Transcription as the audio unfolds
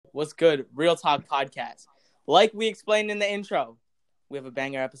What's good? Real Talk Podcast. Like we explained in the intro, we have a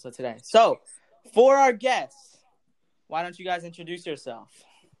banger episode today. So, for our guests, why don't you guys introduce yourself?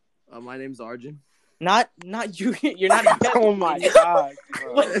 My name's Arjun. Not you. You're not a guest. Oh my god,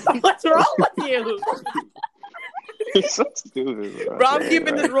 bro. What's wrong with you? You're so stupid, bro. Bro, I'm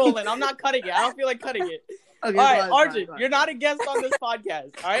keeping this rolling. I'm not cutting it. I don't feel like cutting it. Okay, All right, fine, Arjun, fine. you're not a guest on this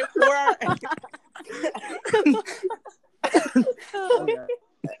podcast. All right,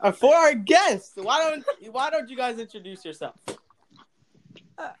 for our guests, why don't you guys introduce yourself?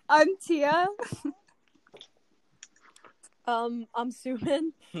 I'm Tia. I'm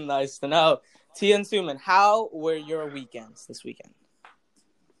Suman. Nice to know. Tia and Suman, how were your weekends this weekend?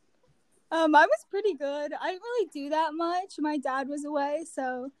 I was pretty good. I didn't really do that much. My dad was away,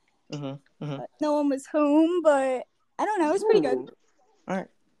 so no one was home, but I don't know. It was pretty good. All right.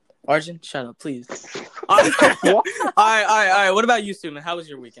 Arjun, shut up, please. All right. What about you, Suman? How was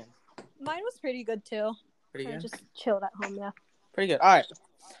your weekend? Mine was pretty good, too. Pretty good? I just chilled at home, yeah. Pretty good. All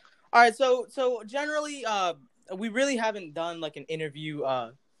right. So generally, we really haven't done like an interview,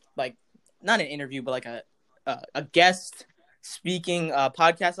 like not an interview, but like a guest speaking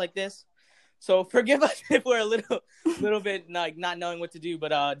podcast like this. So forgive us if we're a little bit like not knowing what to do.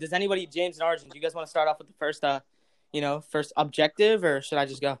 But does anybody, James and Arjun, do you guys want to start off with the first objective, or should I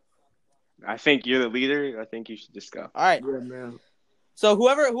just go? I think you're the leader. I think you should just go. All right. Yeah, man. So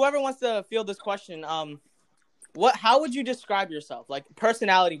whoever wants to field this question, how would you describe yourself? Like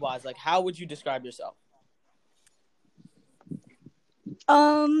personality wise, like how would you describe yourself?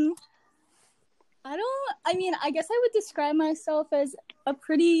 I guess I would describe myself as a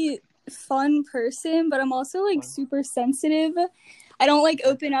pretty fun person, but I'm also like super sensitive. I don't like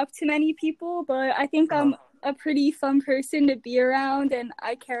open up to many people, but I think I'm a pretty fun person to be around, and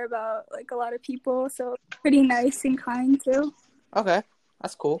I care about like a lot of people, so pretty nice and kind too. Okay,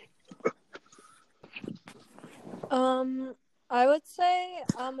 that's cool. I would say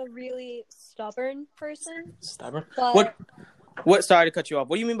I'm a really stubborn person. Stubborn? But, What? Sorry to cut you off.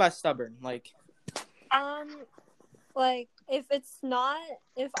 What do you mean by stubborn? Like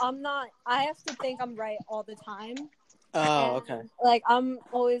if I'm not, I have to think I'm right all the time. Oh, okay. Like, I'm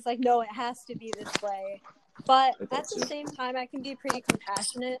always like, no, it has to be this way. But at the same time, I can be pretty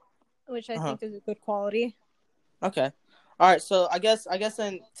compassionate, which I think is a good quality. Okay. All right. So I guess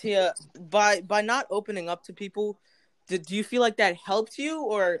then, Tia, by not opening up to people, do you feel like that helped you,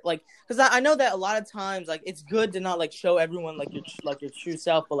 or like, because I know that a lot of times like it's good to not like show everyone like your true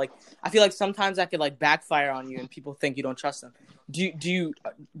self, but like I feel like sometimes that could like backfire on you and people think you don't trust them. Do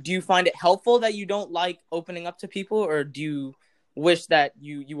you find it helpful that you don't like opening up to people, or do you wish that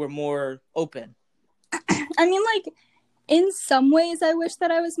you were more open? I mean, like, in some ways, I wish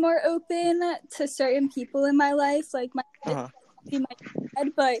that I was more open to certain people in my life, like my dad,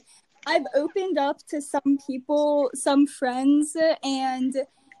 but I've opened up to some people, some friends, and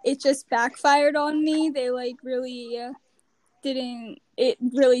it just backfired on me. They like really didn't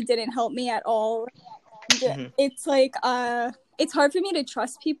help me at all. It's like, it's hard for me to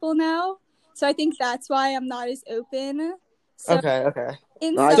trust people now. So I think that's why I'm not as open. So Okay.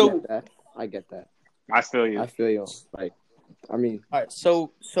 I get that. I feel you. Like, I mean. All right.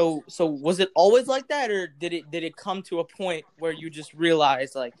 So was it always like that, or did it come to a point where you just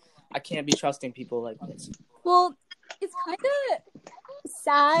realized like I can't be trusting people like this? Well, it's kind of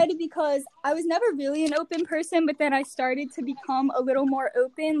sad because I was never really an open person, but then I started to become a little more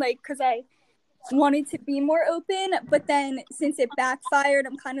open, like, because I wanted to be more open, but then since it backfired,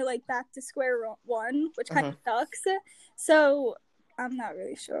 I'm kind of like back to square one, which kind of sucks. So I'm not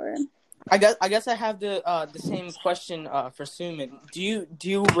really sure. I guess I have the same question for Suman. Do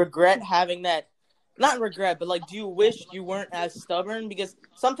you regret having that? Not regret, but like, do you wish you weren't as stubborn? Because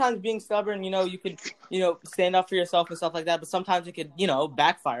sometimes being stubborn, you could, stand up for yourself and stuff like that. But sometimes it could,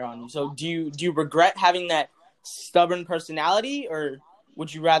 backfire on you. So do you regret having that stubborn personality, or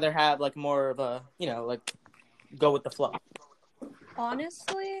would you rather have like more of a, like go with the flow?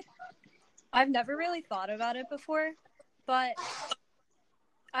 Honestly, I've never really thought about it before, but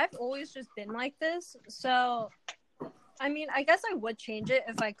I've always just been like this. So, I mean, I guess I would change it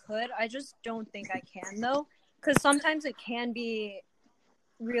if I could. I just don't think I can, though, because sometimes it can be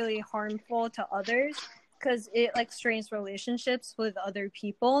really harmful to others because it like strains relationships with other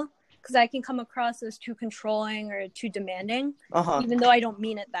people, because I can come across as too controlling or too demanding, even though I don't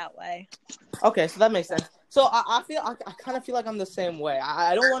mean it that way. Okay, so that makes sense. So I kind of feel like I'm the same way.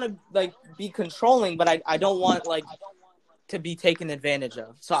 I don't want to like be controlling, but I don't want like to be taken advantage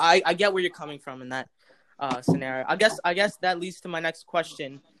of. So I get where you're coming from in that scenario. I guess that leads to my next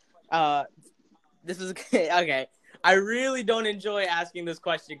question. This is okay. I really don't enjoy asking this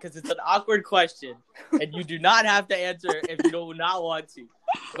question because it's an awkward question, and you do not have to answer if you do not want to.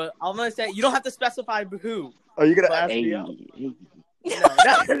 But I'm gonna say you don't have to specify who. Are you gonna But- ask me out?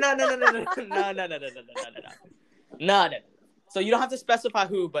 No. So you don't have to specify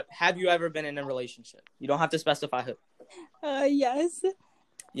who, but have you ever been in a relationship? You don't have to specify who. Yes.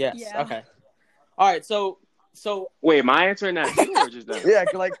 Yes. Yeah. Okay. All right. So Wait, am I answering that too, or just that? Yeah,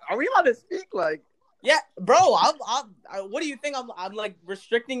 like, are we allowed to speak? Like, yeah, bro. What do you think? I'm like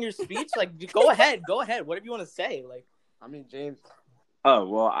restricting your speech. Like, go ahead. Whatever you want to say. Like, I mean, James. Oh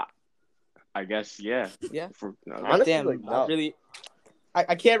well, I guess yeah. Yeah. Honestly, damn. like, no.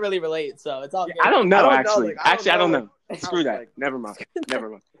 I can't really relate. So it's all good. I don't know. I don't know, Actually, like, I don't know. Screw that. Like- Never mind.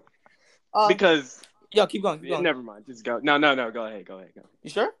 Because Because yo, keep going. never mind. Just go. No. Go ahead. You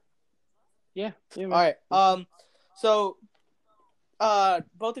sure? Yeah. All right. So,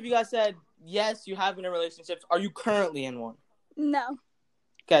 both of you guys said yes, you have been in relationships. Are you currently in one? No.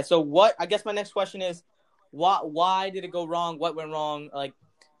 Okay. So what? I guess my next question is, why did it go wrong? What went wrong? Like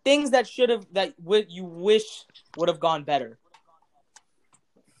things that you wish would have gone better.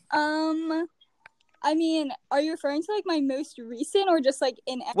 I mean, are you referring to like my most recent or just like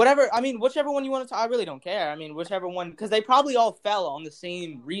in Whatever. I mean, whichever one you want to. I really don't care. I mean, whichever one, because they probably all fell on the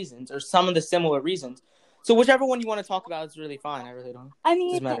same reasons or some of the similar reasons. So whichever one you want to talk about is really fine. I really don't. I It mean,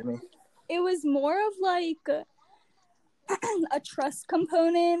 doesn't matter to me. it was more of like a trust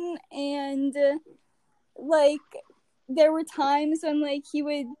component, and like there were times when like he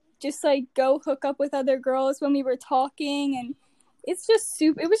would just like go hook up with other girls when we were talking, and it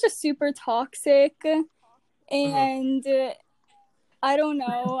was just super toxic, and I don't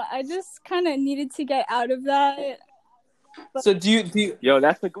know, I just kind of needed to get out of that. But So do you? Yo,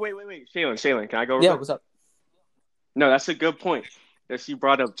 that's a wait. Shaylin, can I go? Yeah. What's up? No, that's a good point that she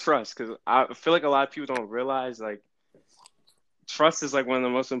brought up trust, because I feel like a lot of people don't realize like trust is like one of the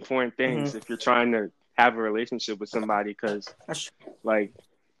most important things if you're trying to have a relationship with somebody, because like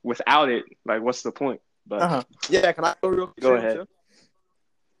without it, like what's the point? But Yeah, can I go real quick? Go ahead. Too?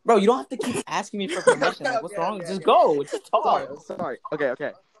 Bro, you don't have to keep asking me for permission. Like, what's wrong? Just go. Just talk. Sorry.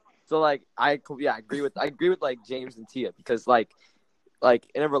 Okay. So like, I agree with like James and Tia, because like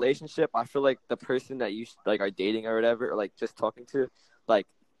in a relationship, I feel like the person that you like are dating or whatever, or like just talking to, like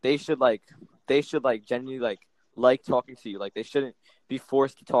they should genuinely like talking to you. Like they shouldn't be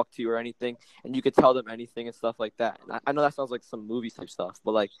forced to talk to you or anything, and you could tell them anything and stuff like that. And I know that sounds like some movie type stuff,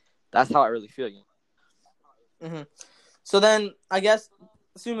 but like that's how I really feel. So then, I guess,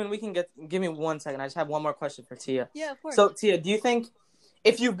 assuming we can give me 1 second. I just have one more question for Tia. Yeah, of course. So Tia, do you think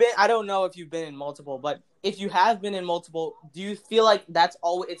if you've been, I don't know if you've been in multiple, but if you have been in multiple, do you feel like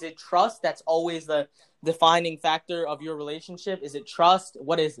is it trust that's always the defining factor of your relationship? Is it trust?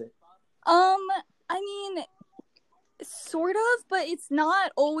 What is it? I mean, sort of, but it's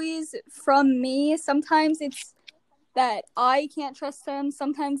not always from me. Sometimes it's that I can't trust them.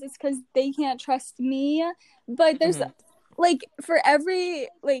 Sometimes it's because they can't trust me. But there's like for every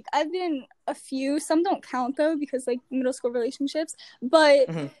like I've been in a few. Some don't count though because like middle school relationships. But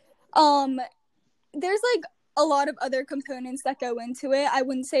there's like a lot of other components that go into it. I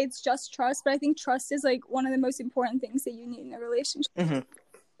wouldn't say it's just trust, but I think trust is like one of the most important things that you need in a relationship.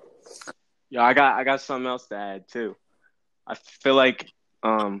 Yeah, I got something else to add too. I feel like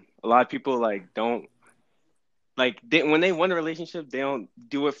a lot of people like don't when they want a relationship, they don't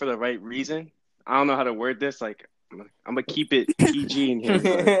do it for the right reason. I don't know how to word this. Like I'm gonna keep it PG in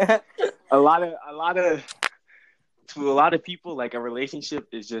here. a lot of people, like a relationship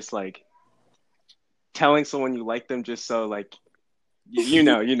is just like telling someone you like them just so like you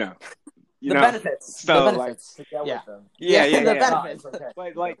know. The benefits. So the benefits. yeah. The benefits.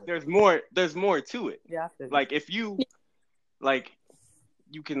 But like there's more to it. Yeah. Like if you like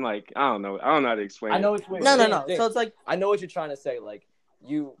you can like I don't know how to explain. I know it. it's No. So it's like I know what you're trying to say. Like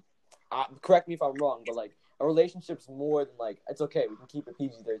you, correct me if I'm wrong, but like a relationship's more than like it's okay. We can keep it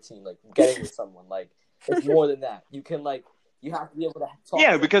PG-13. Like getting with someone, like it's more than that. You can like you have to be able to talk.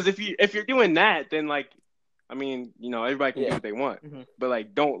 Yeah, because if you're doing that, then like I mean, everybody can do what they want, but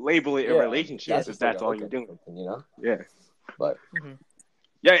like don't label it a relationship if that's all you're doing. Yeah. But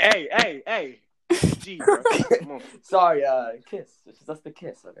yeah, hey. Gee, bro. Come on. Sorry, kiss. That's the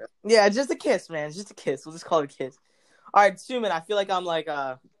kiss. Okay? yeah, just a kiss, man. Just a kiss. We'll just call it a kiss. All right, Suman, I feel like I'm like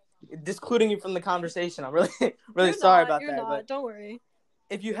discluding you from the conversation. I'm really You're sorry not, about you're that. Not. But don't worry.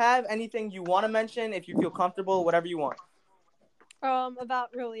 if you have anything you want to mention, if you feel comfortable, whatever you want. About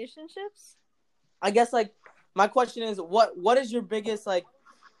relationships? I guess like my question is what is your biggest like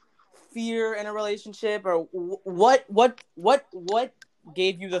fear in a relationship, or what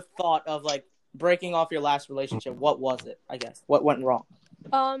gave you the thought of like breaking off your last relationship, what was it? I guess what went wrong.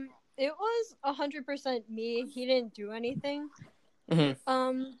 It was 100% me. He didn't do anything.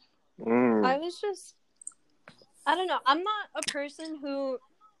 Mm-hmm. I was just, I don't know. I'm not a person who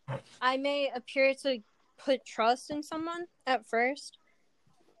I may appear to put trust in someone at first,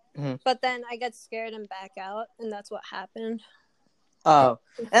 but then I get scared and back out, and that's what happened. Oh,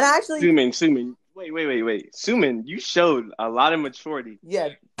 and actually, Suman. Wait. Suman, you showed a lot of maturity. Yeah.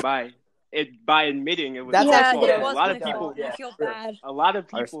 By admitting it was That's your actually fault. It was A lot my of people. fault. I feel bad. A lot of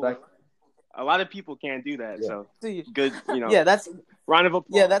I people. respect. A lot of people can't do that. Yeah. So See, good. Yeah, that's round of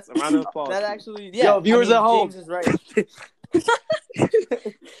applause. yeah, that's a round of applause. that to you. actually. Yeah, Yo, viewers I mean, at home. James is right.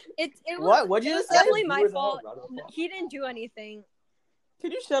 It was, What'd you it was say? definitely my Viewers at fault. home, round of applause. He didn't do anything.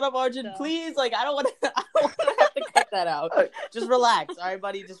 Can you shut up, Arjun, So. please? Like, I don't want to. I don't want to have to cut that out. Just relax, all right,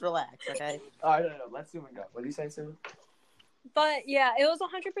 buddy. Just relax, okay? All right, no. Let's Suman go. What do you say, Suman? But yeah, it was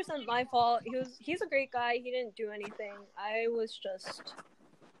 100% my fault. He's a great guy. He didn't do anything. I was just,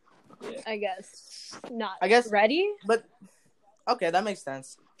 I guess, not ready. But okay, that makes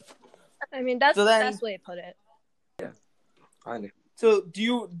sense. I mean, that's the best way to put it. Yeah, I know. So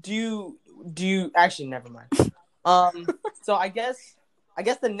do you actually never mind. So I guess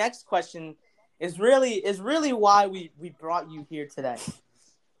the next question is really why we brought you here today.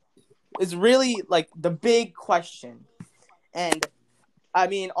 It's really like the big question. And I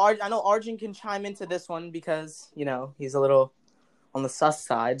mean, I know Arjun can chime into this one because, you know, he's a little on the sus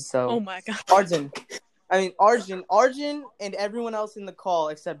side. So oh my god. Arjun and everyone else in the call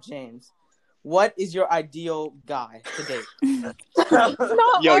except James. What is your ideal guy to date?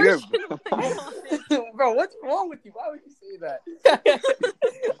 Yo, you're Bro, what's wrong with you? Why would you say that?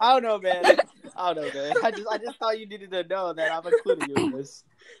 I don't know, man. I just thought you needed to know that I'm including you in this.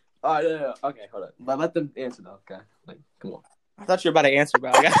 All right, no. Okay, hold on. But let them answer though. Okay, like, come on. I thought you were about to answer,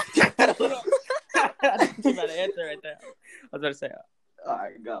 bro. I thought you were about to answer right there. I was about to say. All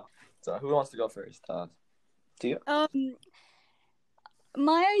right, go. So, who wants to go first? Tia?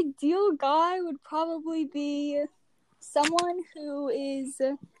 My ideal guy would probably be someone who is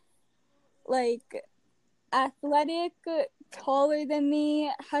like athletic, taller than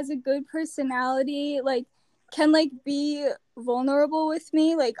me, has a good personality, like can like be vulnerable with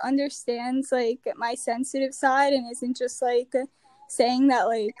me, like understands like my sensitive side and isn't just like saying that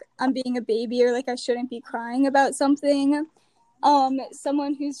like I'm being a baby or like I shouldn't be crying about something.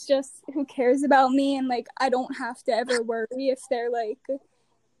 Someone who cares about me and like I don't have to ever worry if they're like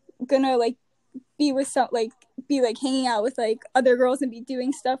gonna like be with be like hanging out with like other girls and be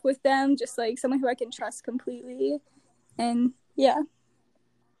doing stuff with them, just like someone who I can trust completely. And yeah.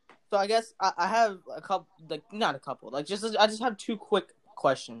 So I guess I have a couple, like not a couple, like I just have two quick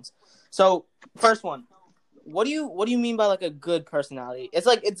questions. So first one, what do you mean by like a good personality? It's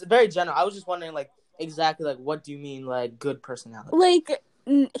like it's very general. I was just wondering like exactly like what do you mean like good personality? Like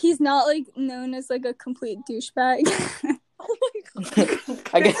he's not like known as like a complete douchebag. Oh my god.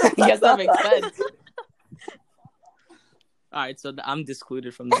 I guess that makes sense. All right, so I'm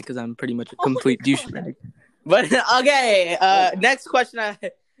excluded from that because I'm pretty much a complete douchebag. But okay, next question I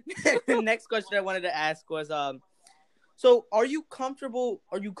wanted to ask was so are you comfortable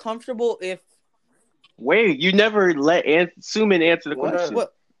if Wait, you never let Suman answer the question.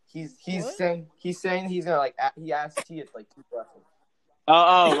 What? He's saying he's gonna like he asked Tia like 2 questions.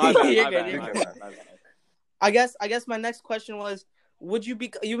 Oh, my bad. You're My good, bad. you're My bad. I guess my next question was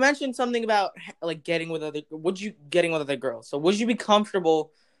you mentioned something about like getting with other girls. So would you be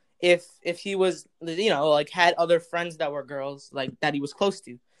comfortable if he was, you know, like had other friends that were girls like that he was close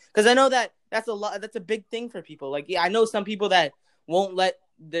to? Because I know that's a big thing for people. Like, yeah, I know some people that won't let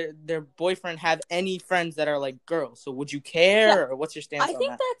their boyfriend have any friends that are like girls. So would you care or what's your stance on that? I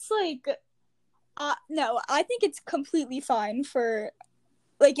think that's like no, I think it's completely fine for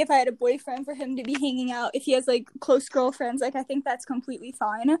like if I had a boyfriend for him to be hanging out, if he has like close girlfriends, like I think that's completely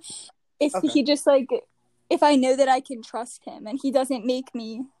fine. If he just like if I know that I can trust him and he doesn't make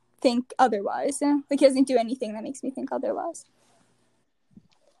me think otherwise. Like he doesn't do anything that makes me think otherwise.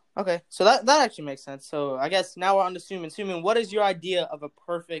 Okay, so that actually makes sense. So I guess now we're on to Suman. Suman, what is your idea of a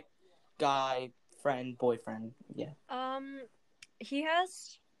perfect guy, friend, boyfriend? Yeah.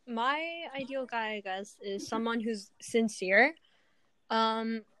 My ideal guy, I guess, is someone who's sincere.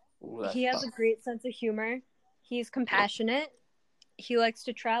 He has a great sense of humor. He's compassionate. He likes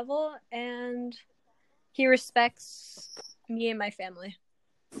to travel, and he respects me and my family.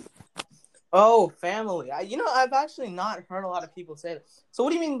 Oh, family. I've actually not heard a lot of people say this. So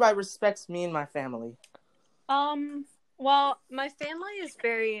what do you mean by respects me and my family? Well, my family is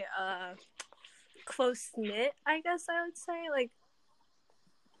very close knit, I guess I would say. Like,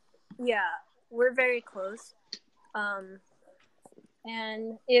 yeah. we're very close.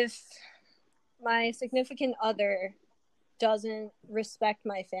 And if my significant other doesn't respect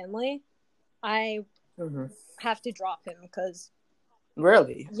my family, I have to drop him because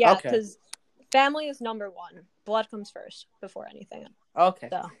Really? yeah, Okay. because family is number one. Blood comes first before anything. Okay.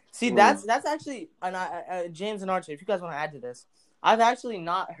 So See, that's actually, and James and Archie, if you guys want to add to this, I've actually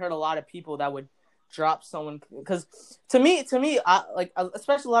not heard a lot of people that would drop someone because to me, especially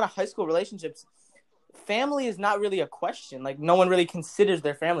a lot of high school relationships, family is not really a question. Like no one really considers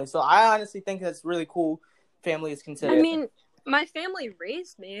their family. So I honestly think that's really cool. Family is considered. I mean, my family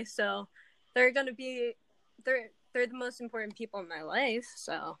raised me, so they're gonna be they're the most important people in my life.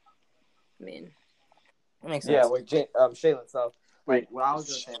 So, I mean, that makes sense. Yeah, like Shaylin. So, like, what I was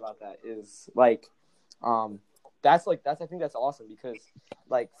gonna say about that is like, that's I think that's awesome because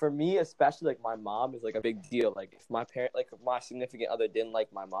like for me especially like my mom is like a big deal. Like if if my significant other didn't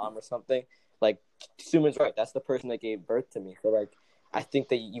like my mom or something, like Suman's right. That's the person that gave birth to me. So like I think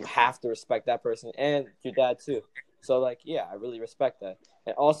that you have to respect that person and your dad too. So like yeah, I really respect that.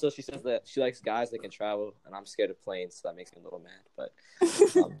 And also she says that she likes guys that can travel, and I'm scared of planes, so that makes me a little mad. But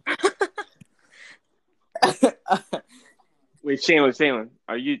Wait, Shaylin,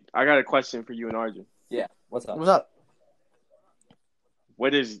 are you? I got a question for you and Arjun. yeah, what's up? What's up?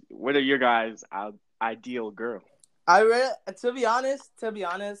 What are your guys' ideal girl? To be honest,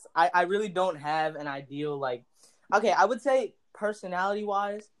 I really don't have an ideal like. Okay, I would say personality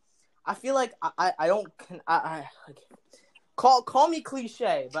wise, I feel like I don't like call me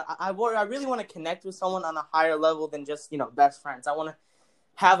cliche, but I really want to connect with someone on a higher level than just best friends. I want to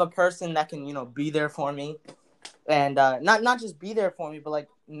have a person that can be there for me, and not just be there for me, but like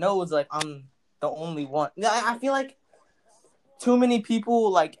knows like I'm the only one. I feel like too many people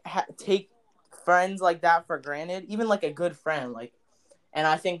like take friends like that for granted, even like a good friend. Like, and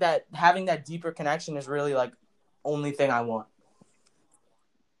I think that having that deeper connection is really like only thing I want.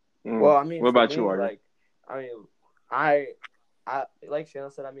 Well, I mean, what for about me, you, Arjun? like, I mean, I like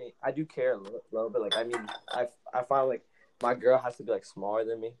Shannon said. I mean, I do care a little bit. Like, I mean, I find like my girl has to be like smaller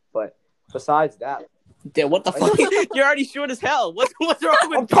than me. But besides that, Yeah, what the fuck? You're already short as hell. What's wrong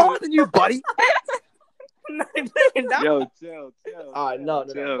with I'm taller than you, buddy. Yo, chill. No.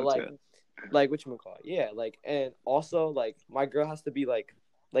 But like what you call it? Yeah, like, and also like my girl has to be like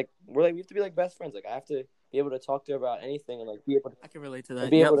we have to be like best friends. Like I have to be able to talk to her about anything and like be able to. I can relate to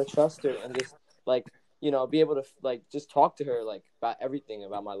that. Be able to trust her and just like be able to like just talk to her like about everything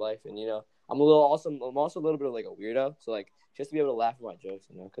about my life. And I'm also a little bit of like a weirdo, so like she has to be able to laugh at my jokes,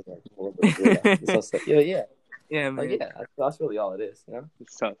 because like, I'm a little bit of a weirdo. So yeah, man. Like yeah, that's really all it is.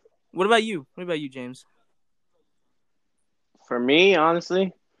 It's tough. What about you, James? For me,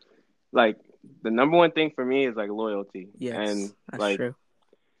 honestly, like the number one thing for me is like loyalty. Yes, and that's like true.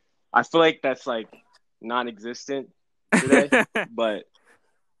 I feel like that's like non-existent today, but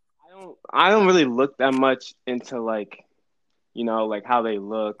I don't really look that much into like like how they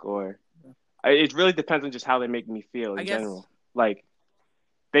look, or it really depends on just how they make me feel in general. Like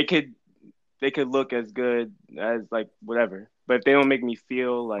they could look as good as like whatever, but if they don't make me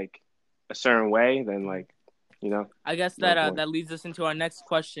feel like a certain way, then like I guess that leads us into our next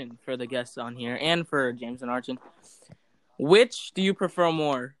question for the guests on here and for James and Archon. Which do you prefer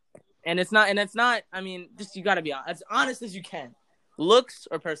more? And it's not. I mean, just you got to be as honest as you can. Looks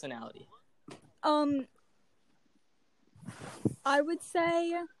or personality? I would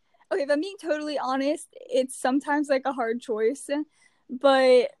say, okay, if I'm being totally honest, it's sometimes like a hard choice,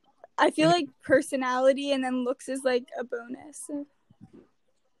 but I feel like personality and then looks is like a bonus.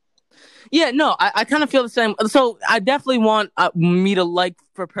 Yeah, no, I kind of feel the same. So I definitely want me to like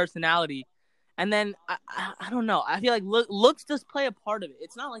for personality, and then I don't know. I feel like looks does play a part of it.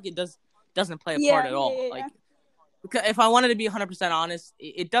 It's not like it doesn't play a part at all. Yeah. Like if I wanted to be 100% honest,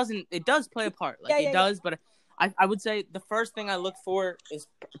 it doesn't. It does play a part. Like it does, but I would say the first thing I look for is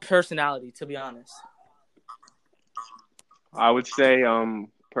personality. To be honest, I would say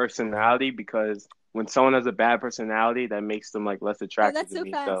personality, because when someone has a bad personality, that makes them like less attractive to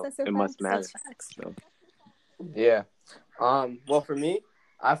me. So it must matter. So. Yeah. Well, for me,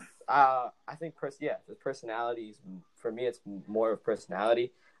 I think the personality is, for me, it's more of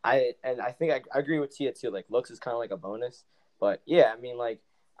personality. I think I agree with Tia too. Like looks is kind of like a bonus, but yeah, I mean like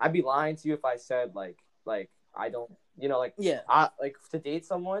I'd be lying to you if I said like I don't I like to date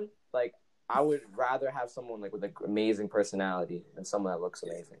someone, like I would rather have someone like with an amazing personality than someone that looks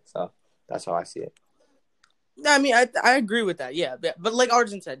amazing. So that's how I see it. I mean, I agree with that. Yeah, but like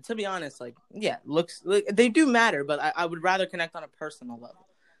Arjun said, to be honest, like looks they do matter, but I would rather connect on a personal level.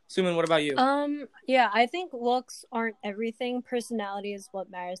 Suman, what about you? Yeah, I think looks aren't everything. Personality is what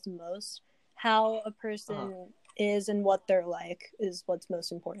matters the most. how a person is and what they're like is what's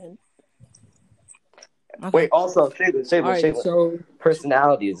most important. Okay. Wait, also, Shayla, so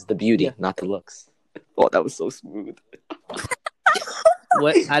personality is the beauty, not the looks. Oh, that was so smooth.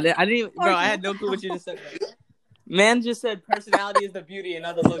 What? I didn't even, bro. I had no clue what you just said. Man just said personality is the beauty and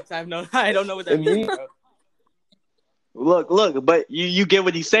other looks. I don't know what that means, bro. Look, but you get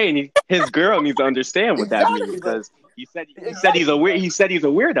what he's saying. His girl needs to understand what that means because he said he's a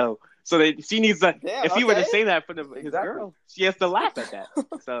weirdo. So that she needs to. If he were to say that for his girl, she has to laugh at that.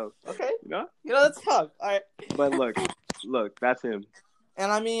 So you know that's tough. All right. But look, that's him.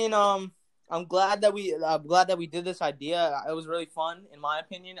 And I mean, I'm glad that we did this idea. It was really fun, in my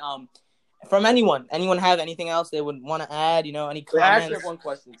opinion. From anyone have anything else they would want to add? Any comments? I actually have one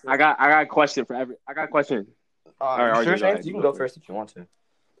question. Too. I got a question for every. I got a question. All right, sure, James, you can go first if you want to.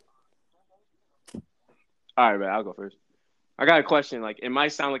 All right, man, I'll go first. I got a question. Like, it might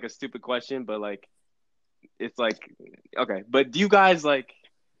sound like a stupid question, but like, it's like, okay. But would you guys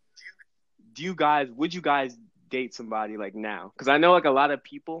date somebody like now? Because I know like a lot of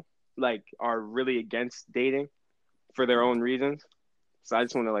people like are really against dating for their own reasons. So I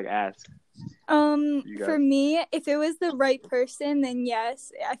just want to like ask. For me, if it was the right person, then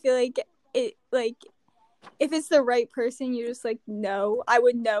yes. I feel like it like. If it's the right person, you just like know. I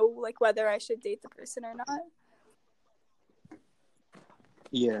would know like whether I should date the person or not.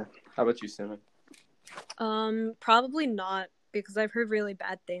 Yeah. How about you, Simon? Probably not because I've heard really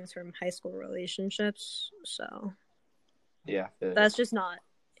bad things from high school relationships. So yeah, that's just not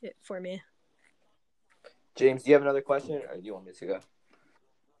it for me. James, do you have another question, or do you want me to go?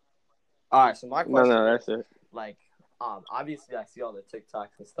 All right. So my question. No, that's it. Like, obviously, I see all the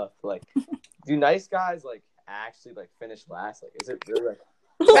TikToks and stuff. Like, do nice guys like actually like finish last? Like, is it really like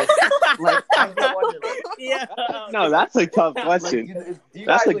I'm wondering, like, yeah. No, that's a tough question. Like, do you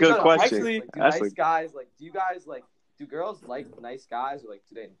that's guys, a good question. Actually, like, do you guys like? Do girls like nice guys, or like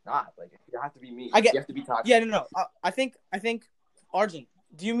do they not? Like, you have to be mean. You have to be toxic. Yeah, no. I think Arjun.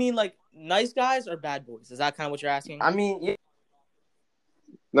 Do you mean like nice guys or bad boys? Is that kind of what you're asking? I mean, yeah.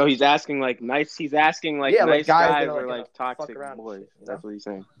 No, he's asking like nice. He's asking like nice guys or like toxic boys. That's what he's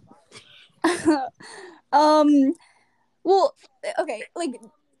saying. Well, okay, like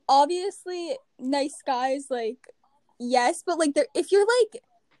obviously nice guys, like yes, but like if you're like,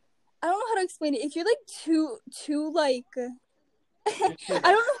 I don't know how to explain it. If you're like too like, I don't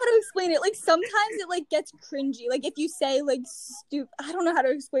know how to explain it. Like sometimes it like gets cringy. Like if you say like stupid, I don't know how to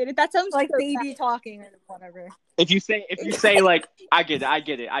explain it. That sounds like so baby bad. talking or whatever. If you say like I get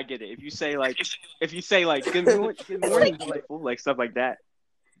it. If you say like good morning, beautiful, like stuff like that.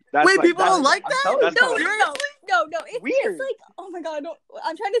 That's wait, like, people don't like that? No. It's like, oh my god,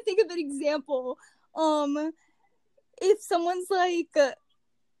 I'm trying to think of an example. If someone's like, oh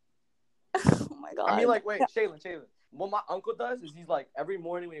my god. I mean, like, wait, Shaylin. What my uncle does is he's like every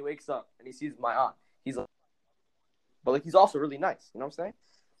morning when he wakes up and he sees my aunt, he's like, but like he's also really nice. You know what I'm saying?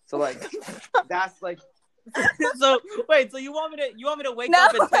 So like, that's like. So wait, so you want me to wake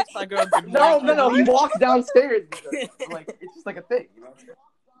up and text my girl? No. He walks downstairs because, like, it's just like a thing. You know?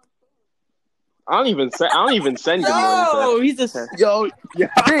 I don't even send good morning. No, he's just James.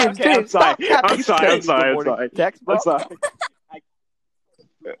 Okay, I'm sorry. Text, bro. I'm sorry.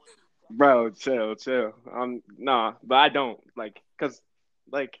 Bro, chill. Nah, but I don't like because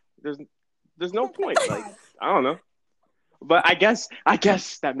like there's no point. Like I don't know, but I guess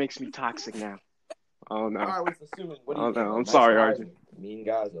that makes me toxic now. I don't know. All right, assuming. What do you know. I'm nice sorry, guys, Arjun. Mean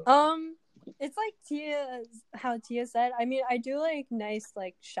guys. It's like how Tia said. I mean, I do like nice,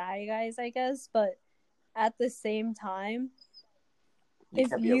 like shy guys, I guess, but at the same time,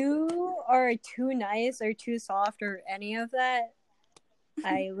 if you are too nice or too soft or any of that,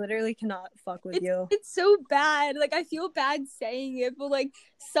 I literally cannot fuck with you. It's so bad. Like, I feel bad saying it, but like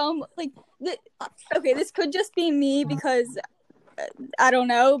okay, this could just be me because I don't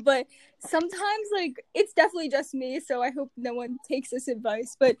know, but sometimes like it's definitely just me, so I hope no one takes this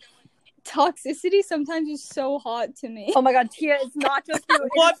advice, but toxicity sometimes is so hot to me. Oh my god, Tia, it's not just you.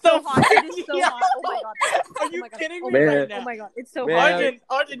 What the hot? It is so hot. Oh my god. Are you kidding me right now? Oh my god, it's so hot.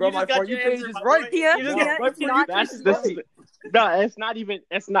 Arjun, bro, you just got your answer right. Tia, it's not just No, it's not even.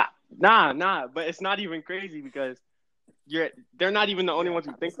 It's not. Nah. But it's not even crazy because they're not even the only ones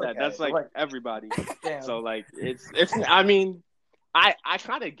who think that. That's like everybody. Damn. So like it's. I mean, I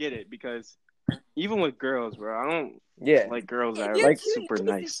kind of get it because even with girls, bro, I don't. Yeah. Like girls that are You're like too super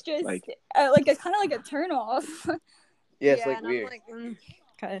nice. Just, like a kind of like a turn off. Yeah, it's like weird.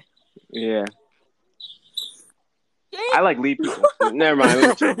 Okay. Yeah. I like lead people. Never mind. Let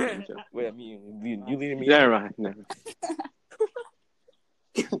me chill. Wait, I mean, you leading me? Never mind.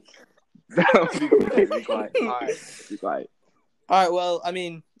 Be quiet. Be quiet. All right. Be quiet. All right. Well, I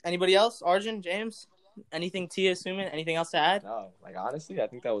mean, anybody else? Arjun, James, anything? Tia, Suman, anything else to add? No, like honestly, I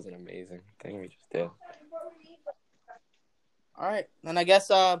think that was an amazing thing we just did. All right, and I guess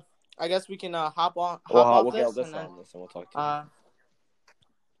we can hop off We'll get this, Alyssa and then on this, and we'll talk to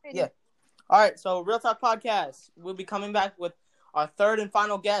you. yeah. All right, so Real Talk Podcast. We'll be coming back with our third and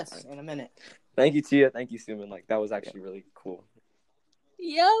final guest in a minute. Thank you, Tia. Thank you, Suman. Like that was actually really cool.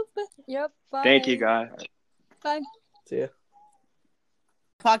 Yep. Bye. Thank you, guys. Bye. See ya.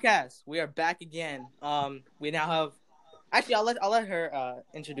 Podcast. We are back again. We now have. Actually, I'll let her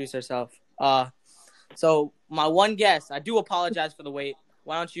introduce herself. So my one guest. I do apologize for the wait.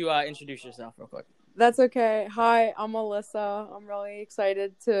 Why don't you introduce yourself real quick? That's okay. Hi, I'm Alyssa. I'm really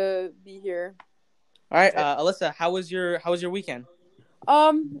excited to be here. All right, Alyssa. How was your weekend?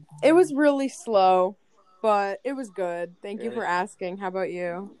 It was really slow, but it was good. Thank you Really? for asking. How about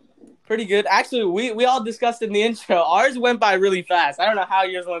you? Pretty good. Actually, we all discussed in the intro. Ours went by really fast. I don't know how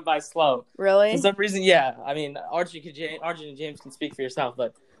yours went by slow. Really? For some reason, yeah. I mean, Arjun and James can speak for yourself,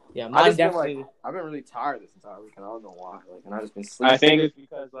 but yeah, I've mine just been, definitely. I've been really tired this entire weekend. I don't know why. Like, and I've just been sleeping. I think it's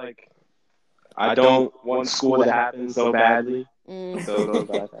because I don't want school to happen so badly. So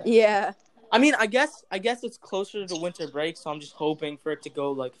bad. Yeah. I mean, I guess it's closer to winter break, so I'm just hoping for it to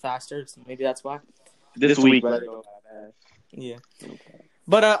go faster. So maybe that's why. This week, let it go fast. Yeah.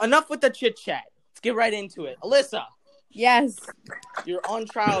 But enough with the chit chat. Let's get right into it. Alyssa, Yes. you're on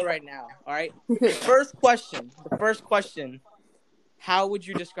trial right now. All right. The first question. How would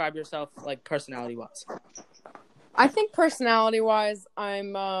you describe yourself, personality wise? I think personality-wise, I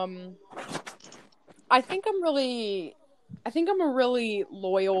think I'm a really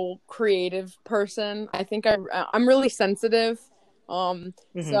loyal, creative person. I think I'm really sensitive.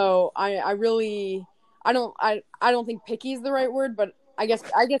 So I don't think picky is the right word, but I guess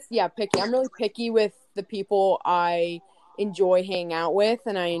yeah, picky. I'm really picky with the people I enjoy hanging out with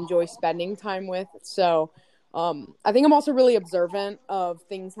and I enjoy spending time with. So I think I'm also really observant of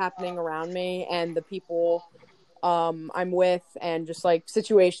things happening around me and the people I'm with and just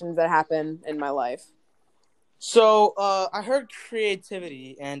situations that happen in my life. So I heard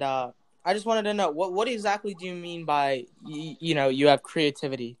creativity, and I just wanted to know what exactly do you mean by you have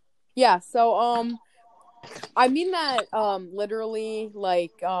creativity? Yeah, so I mean that literally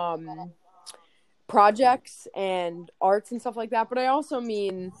projects and arts and stuff like that, but I also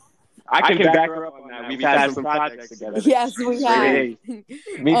mean I can back her up on that. We've had some projects together. yes, we have.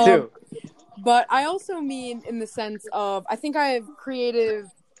 Me too. But I also mean in the sense of I think I have creative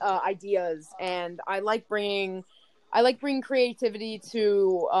ideas, and I like bringing creativity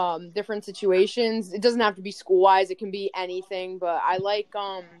to different situations. It doesn't have to be school wise; it can be anything. But I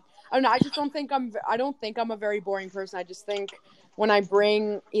don't know. I don't think I'm a very boring person. I just think when I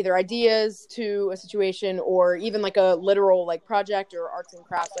bring either ideas to a situation or even a literal project or arts and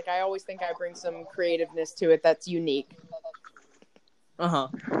crafts, I always think I bring some creativeness to it that's unique.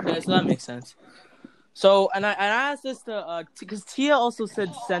 Okay, so that makes sense. So, and I asked this because Tia also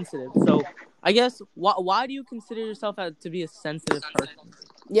said sensitive. So, I guess why do you consider yourself to be a sensitive person?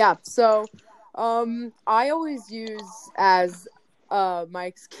 Yeah. So, I always use as my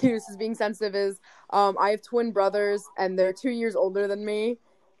excuse as being sensitive is I have twin brothers and they're 2 years older than me,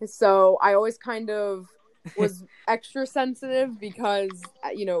 so I always kind of was extra sensitive because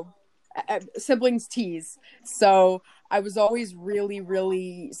siblings tease. So I was always really,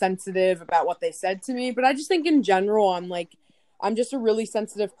 really sensitive about what they said to me. But I just think in general, I'm just a really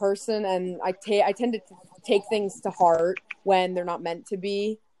sensitive person, and I tend to take things to heart when they're not meant to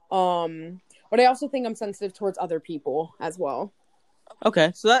be. But I also think I'm sensitive towards other people as well.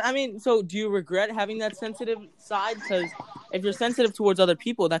 Okay, so do you regret having that sensitive side? Because if you're sensitive towards other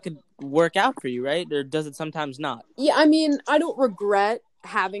people, that could work out for you, right? Or does it sometimes not? Yeah, I mean, I don't regret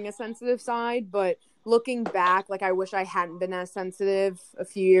having a sensitive side, but looking back, I wish I hadn't been as sensitive a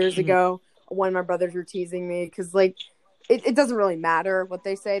few years ago when my brothers were teasing me, because it doesn't really matter what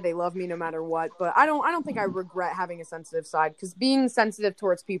they say. They love me no matter what. But I don't think I regret having a sensitive side, because being sensitive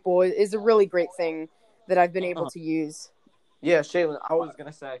towards people is a really great thing that I've been able to use. Yeah, Shaylin, I was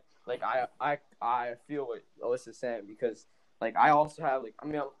gonna say, I feel what Alyssa's saying, because I also have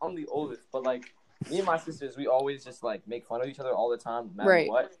I'm the oldest, but me and my sisters, we always just make fun of each other all the time, no matter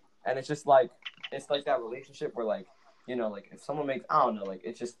what. And it's just it's that relationship where if someone makes, I don't know,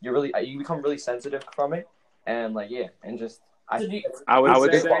 it's just you become really sensitive from it, and and just I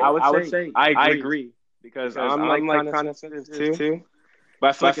would say I agree because I'm kind of sensitive too.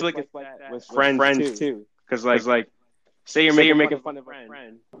 But I feel like it's like that with friends too. Because say you're making fun of a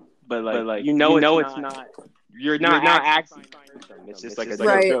friend, but it's not you're not actually trying to hurt them. It's just like a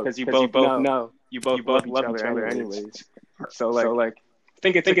Right. joke because you both know you both love each other anyways. So like I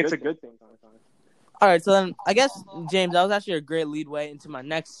think it's a good thing sometimes. All right, so then I guess James, that was actually a great lead way into my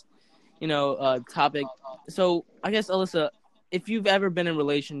next, topic. So I guess Alyssa, if you've ever been in a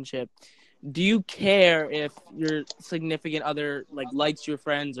relationship, do you care if your significant other like likes your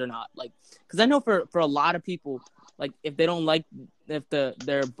friends or not? Like, because I know for a lot of people, like if they don't like if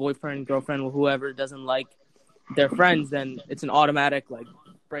their boyfriend, girlfriend, or whoever doesn't like their friends, then it's an automatic like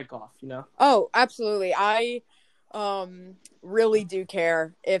break off. Oh, absolutely. I really do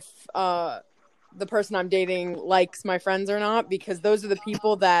care if the person I'm dating likes my friends or not, because those are the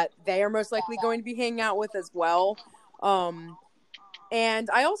people that they are most likely going to be hanging out with as well. And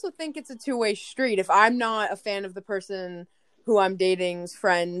I also think it's a two-way street. If I'm not a fan of the person who I'm dating's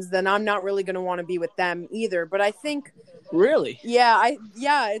friends, then I'm not really going to want to be with them either. But I think Really? yeah,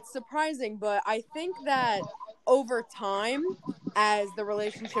 it's surprising, but I think that over time, as the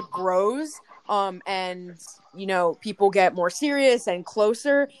relationship grows, and people get more serious and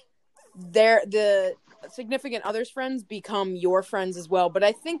closer, the significant other's friends become your friends as well. But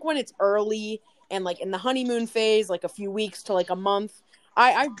I think when it's early and like in the honeymoon phase, like a few weeks to like a month,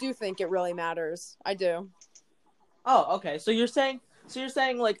 I do think it really matters. I do. Oh, okay. So you're saying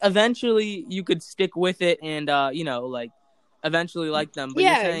like eventually you could stick with it and like eventually like them, but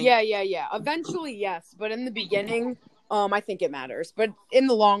you're Yeah, saying yeah. Eventually, yes, but in the beginning, I think it matters. But in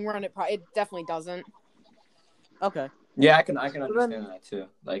the long run, it definitely doesn't. okay. Yeah, I can So then, understand that too.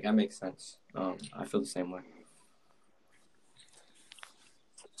 Like that makes sense. I feel the same way.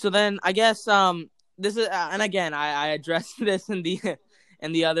 I guess this is and again I addressed this in the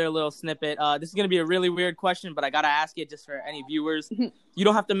in the other little snippet. This is gonna be a really weird question, but I gotta ask it just for any viewers. You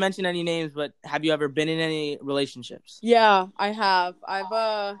don't have to mention any names, but have you ever been in any relationships? Yeah, I have.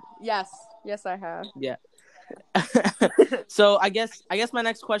 Yes, I have. Yeah. So I guess my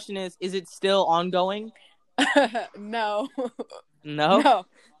next question is it still ongoing? No, No. no.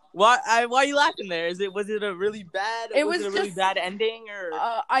 Why are you laughing there? Was it a really bad It was it was a really just. bad ending or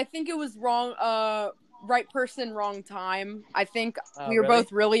I think it was wrong. Right person, wrong time. I think we were really?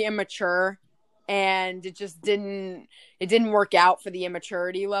 both really immature, and it just didn't. It didn't work out for the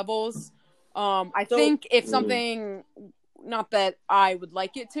immaturity levels. I So think if something, not that I would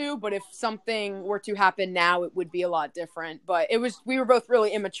like it to, but if something were to happen now, it would be a lot different. But we were both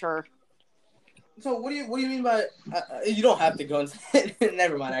really immature. So what do you mean by you don't have to go into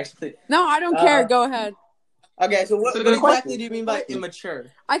never mind actually. No, I don't care. Uh, Go ahead. okay, so That's a what good exactly question. do you mean by immature?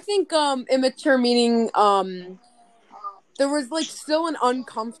 I think immature meaning there was like still an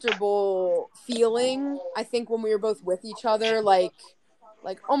uncomfortable feeling, I think, when we were both with each other, like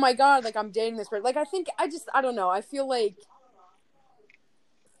oh my god, like I'm dating this person. Like I don't know, I feel like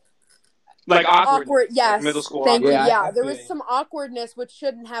Like awkward. like middle Yes, school thank you. awkward. Yeah, Yeah, I there feel was you. some awkwardness which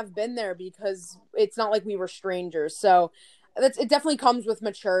shouldn't have been there because it's not like we were strangers. So it definitely comes with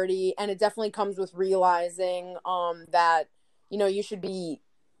maturity, and it definitely comes with realizing that you should be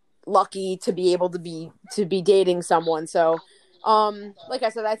lucky to be able to be dating someone. So like I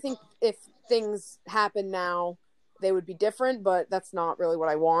said, I think if things happen now, they would be different, but that's not really what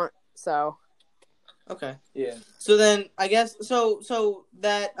I want. So Okay. Yeah. So then I guess so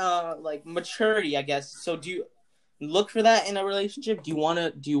that like maturity, I guess. So do you look for that in a relationship? Do you want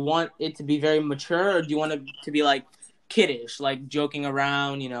it to be very mature, or do you want it to be like kiddish, like joking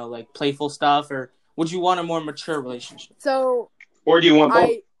around, like playful stuff, or would you want a more mature relationship? so Or do you want both?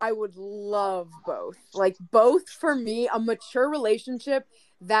 I would love both. Like both for me, a mature relationship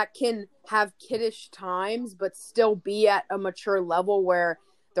that can have kiddish times but still be at a mature level where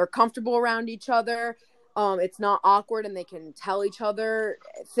they're comfortable around each other. It's not awkward and they can tell each other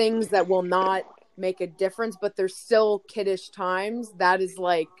things that will not make a difference, but there's still kiddish times. That is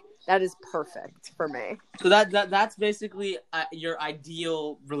perfect for me. So that's basically your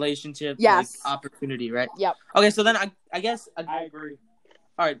ideal relationship like Yes. opportunity, right? Yep. Okay, so then I guess I agree.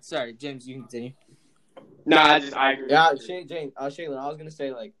 all right, sorry, James, you can continue. No, I agree. Yeah, Jane, Shaylin, I was gonna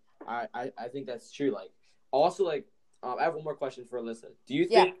say like I think that's true. Like also like I have one more question for Alyssa. Do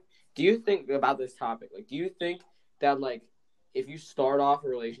you think about this topic? Like, do you think that like if you start off a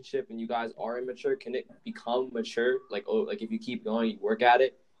relationship and you guys are immature, can it become mature? Like like if you keep going, you work at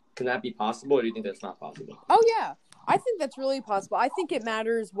it, can that be possible, or do you think that's not possible? Oh yeah. I think that's really possible. I think it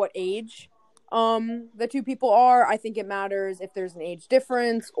matters what age the two people are. I think it matters if there's an age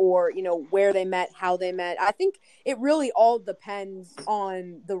difference or, where they met, how they met. I think it really all depends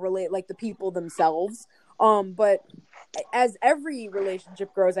on the people themselves. But as every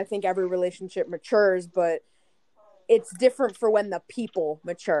relationship grows, I think every relationship matures, but it's different for when the people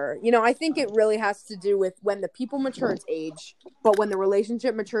mature. You know, I think it really has to do with when the people mature, it's age, but when the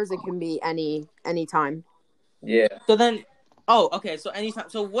relationship matures, it can be any time. Yeah. So then, oh, okay. So anytime.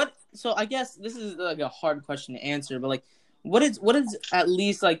 So what? So I guess this is like a hard question to answer, but like, what is at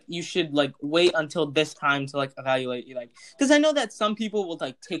least like you should like wait until this time to like evaluate you like because I know that some people will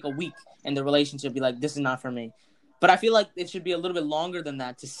like take a week and the relationship be like this is not for me, but I feel like it should be a little bit longer than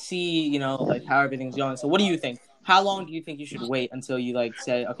that to see like how everything's going. So what do you think? How long do you think you should wait until you like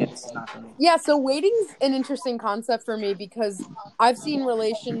say okay this is not for me? Yeah, so waiting's an interesting concept for me because I've seen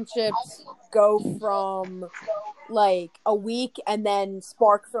relationships go from like a week and then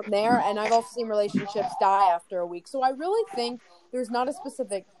spark from there, and I've also seen relationships die after a week. So I really think there's not a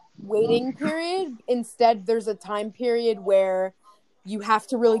specific waiting period. Instead, there's a time period where you have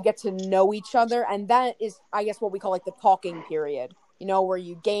to really get to know each other, and that is, I guess, what we call like the talking period. You know, where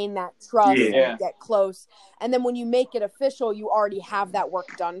you gain that trust and you get close. And then when you make it official, you already have that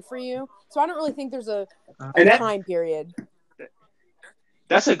work done for you. So I don't really think there's a time period.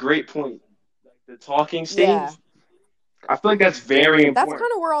 That's a great point. Like the talking stage. Yeah. I feel like that's very important. That's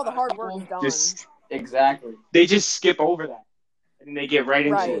kind of where all the hard work is done. Exactly. They just skip over that. And they get right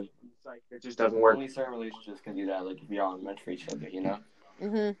into Right. it. It's like it just doesn't work. Only certain relationships can do that. Like if you're all meant for each other, you know.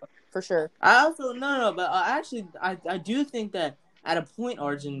 For sure. I also no, but actually, I do think that at a point,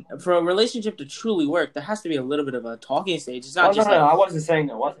 Arjun, for a relationship to truly work, there has to be a little bit of a talking stage. It's not just no, I wasn't saying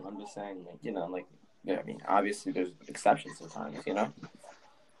there wasn't. I'm just saying, like, yeah, I mean, obviously there's exceptions sometimes, you know.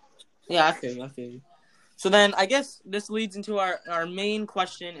 Yeah, I feel you. So then, I guess this leads into our main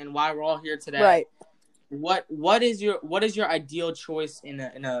question and why we're all here today. Right. What is your ideal choice in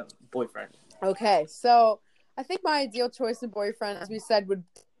a boyfriend? Okay, so I think my ideal choice in boyfriend, as we said, would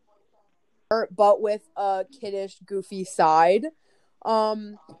but with a kiddish, goofy side.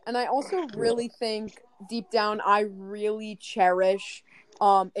 And I also really think deep down, I really cherish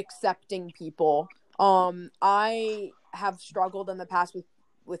accepting people. I have struggled in the past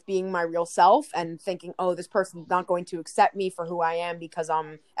with being my real self and thinking, oh, this person's not going to accept me for who I am because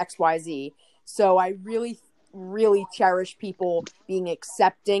I'm XYZ. So I really, really cherish people being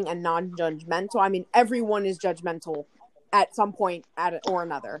accepting and non-judgmental. I mean, everyone is judgmental at some point or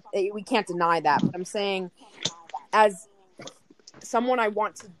another. We can't deny that. But I'm saying, as someone I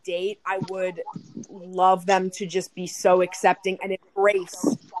want to date, I would love them to just be so accepting and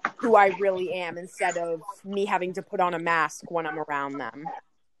embrace who I really am instead of me having to put on a mask when I'm around them.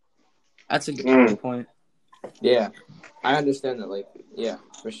 That's a good point. Yeah, I understand that. Like, yeah,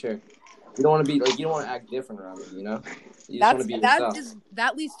 for sure. You don't want to be like you don't want to act different around them, you know. You just want to be yourself.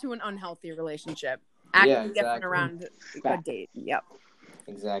 That leads to an unhealthy relationship. Acting different around a date. Yep.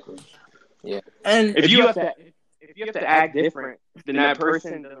 Exactly. Yeah. And if you have to act different, then that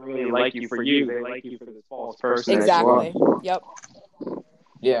person doesn't really like you for you. They like you for this false person. Exactly. Yep.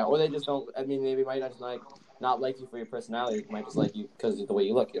 Yeah, or they just don't. I mean, they might just not like you for your personality. They might just like you because of the way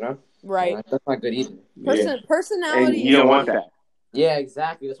you look. You know. Right. That's not good either. Personality. And you don't want that. Yeah,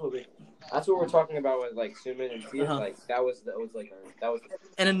 exactly. That's what we're talking about with like Suman and Tia. Like that was.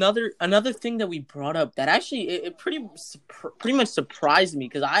 And another thing that we brought up that actually it pretty much surprised me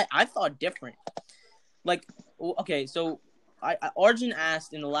because I thought different. Like, okay, so Arjun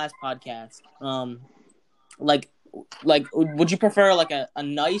asked in the last podcast, like would you prefer like a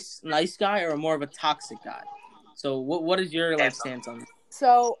nice guy or more of a toxic guy? So what is your like stance on that?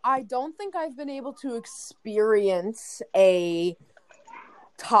 So I don't think I've been able to experience a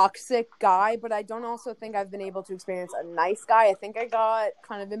toxic guy, but I don't also think I've been able to experience a nice guy. I think I got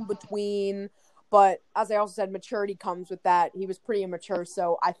kind of in between, but as I also said, maturity comes with that. He was pretty immature,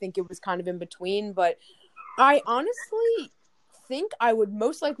 so I think it was kind of in between, but I honestly think I would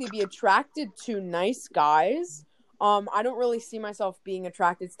most likely be attracted to nice guys. I don't really see myself being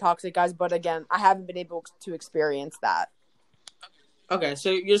attracted to toxic guys, but again, I haven't been able to experience that. Okay, so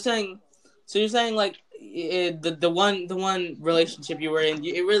you're saying like the one relationship you were in,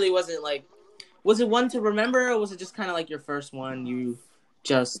 it really wasn't like, was it one to remember or was it just kind of like your first one? You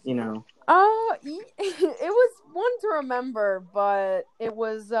just it was one to remember, but it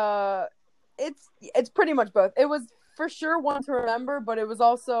was it's pretty much both. It was for sure one to remember, but it was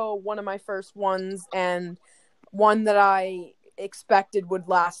also one of my first ones and one that I expected would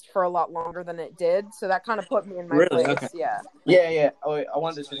last for a lot longer than it did. So that kind of put me in my place. Okay. Yeah. Yeah. Oh, wait, I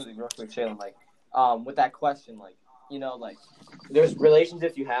wanted to say something real quick, Shaylin. Like, with that question, like, like there's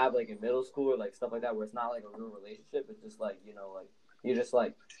relationships you have like in middle school or like stuff like that where it's not like a real relationship. It's just like like you just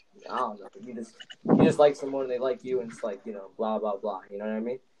like I don't know. You just like someone and they like you and it's like blah blah blah. You know what I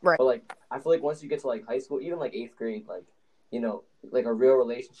mean? Right. But like I feel like once you get to like high school, even like 8th grade, like like a real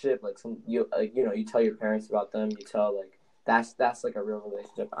relationship, like you you tell your parents about them, you tell like that's like a real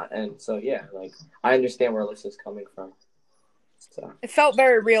relationship, and so yeah, like I understand where Alyssa's coming from. So It felt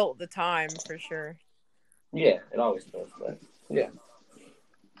very real at the time, for sure. yeah, it always does, but yeah.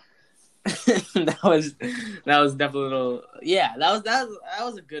 that was definitely a little, yeah, that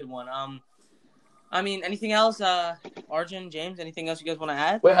was a good one. I mean, anything else, Arjun, James, anything else you guys want to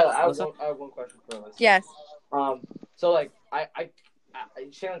add? Wait, Alyssa? I have one question for Alyssa. Yes. So like I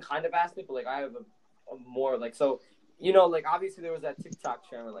Shannon kind of asked it, but like I have a more like, so like obviously there was that TikTok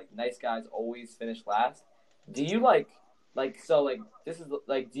trend where like nice guys always finish last. Do you like so like this is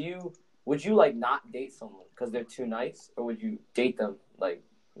like would you like not date someone because they're too nice, or would you date them like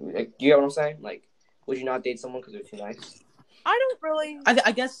do you get what I'm saying? Like, would you not date someone because they're too nice? I don't really.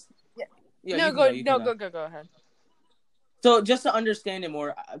 I guess. Yeah, no, go ahead. So just to understand it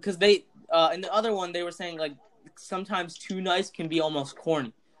more, because they in the other one they were saying like sometimes too nice can be almost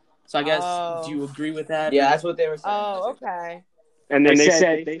corny. So I guess do you agree with that? Yeah, that's what they were saying. Oh, okay. And they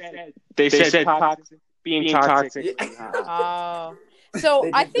said toxic, being toxic. Oh. So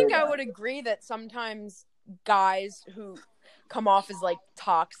I think I would agree that sometimes guys who come off as like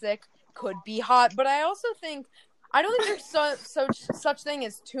toxic could be hot, but I also think I don't think there's such thing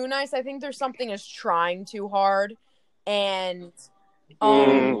as too nice. I think there's something as trying too hard and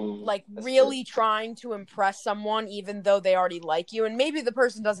like really trying to impress someone even though they already like you, and maybe the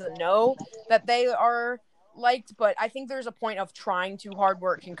person doesn't know that they are liked, but I think there's a point of trying too hard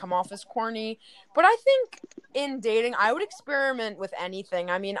where it can come off as corny. But I think in dating I would experiment with anything.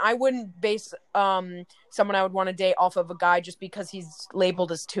 I mean, I wouldn't base someone I would want to date off of a guy just because he's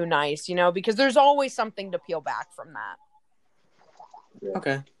labeled as too nice, because there's always something to peel back from that. Yeah.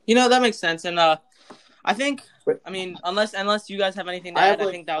 Okay, that makes sense. And I think, I mean, unless you guys have anything to add, I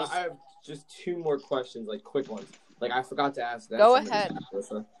think that was. I have just two more questions, like quick ones. Like I forgot to ask that. Go ahead.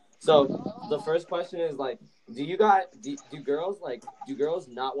 So the first question is like, do girls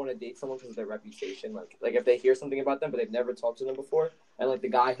not want to date someone because of their reputation? Like if they hear something about them but they've never talked to them before, and like the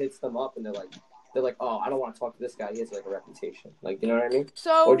guy hits them up and they're like, oh, I don't want to talk to this guy. He has like a reputation. Like, you know what I mean?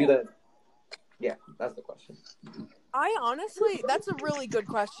 So or do that? Yeah, that's the question. I honestly, that's a really good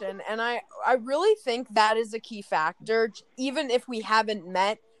question, and I really think that is a key factor. Even if we haven't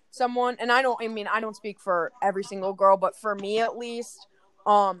met someone, and I don't speak for every single girl, but for me at least,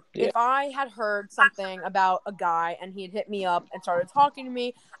 if I had heard something about a guy and he'd hit me up and started talking to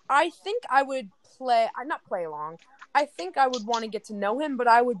me, I think I would not play along. I think I would want to get to know him, but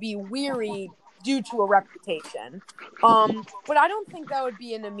I would be weary due to a reputation. But I don't think that would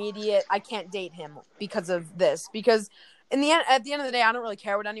be an immediate, I can't date him because of this. Because at the end of the day, I don't really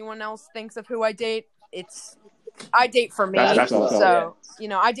care what anyone else thinks of who I date. I date for me. So,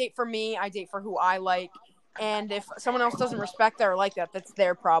 I date for me. I date for who I like. And if someone else doesn't respect that or like that, that's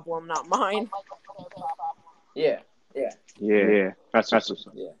their problem, not mine. Yeah. That's yeah.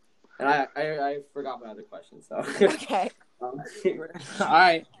 And I forgot my other question, so. Okay. All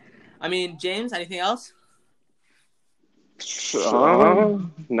right. I mean, James, anything else? No,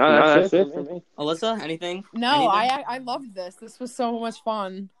 that's it for me. Alyssa, anything? No, anything? I loved this. This was so much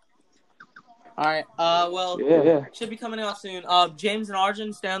fun. All right. Well, should be coming out soon. James and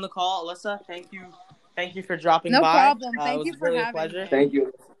Arjun, stay on the call. Alyssa, thank you for dropping by. No problem. Thank you for really having a pleasure. me. Thank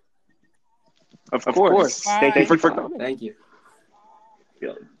you. Of course. Bye. Thank you for coming. Thank you.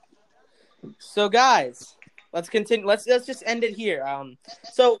 So, guys, let's continue. Let's just end it here.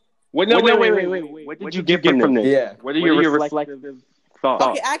 So. Wait. What did you get from this? Yeah. What are your reflective thoughts?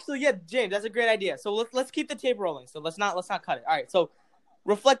 Okay, actually, yeah, James, that's a great idea. So let's keep the tape rolling. So let's not cut it. All right. So,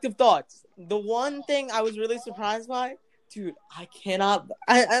 reflective thoughts. The one thing I was really surprised by, dude, I cannot.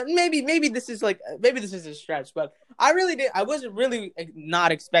 Maybe this is a stretch, but I really did. I wasn't really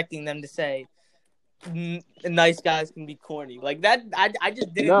not expecting them to say nice guys can be corny like that. I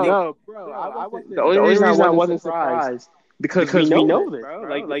just didn't. No, bro. I wasn't, the only reason I wasn't surprised because we know this, bro.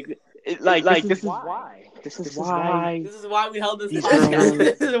 Like this is why. This is why we held this podcast.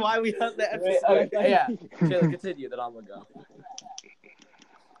 This is why we held the episode. Yeah. Taylor, continue. Then I'm gonna go.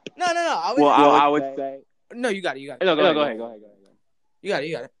 No. I would say. No, you got it. No, go ahead. You got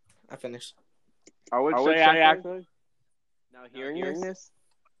it. I finished. I would say actually. Now hearing this,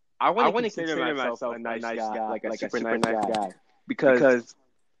 I want to consider myself a nice guy, like a super nice guy, because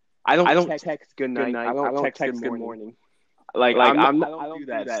I don't text good night. I don't text good morning. Like I don't do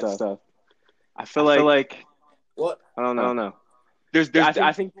that stuff. I feel like what? I don't know.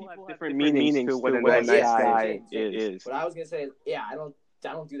 I think people have different meanings to what a nice guy is. What I was gonna say is, I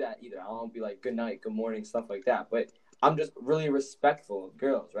don't do that either. I don't be like good night, good morning, stuff like that. But I'm just really respectful of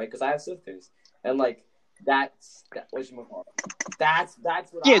girls, right? Because I have sisters, and like That's that's what that's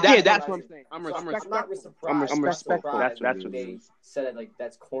what I'm saying. I'm respectful. That's surprised what if it they is. said it like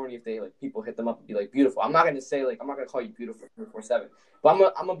that's corny if they like people hit them up and be like beautiful. I'm not gonna say like I'm not gonna call you beautiful 24/7, but I'm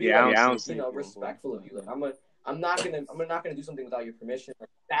gonna be Yeah, like I don't see it, respectful of you. Like I'm not gonna do something without your permission. Like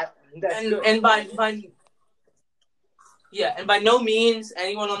that's good. And by no means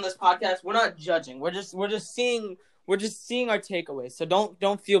anyone on this podcast, we're not judging. We're just seeing our takeaways. So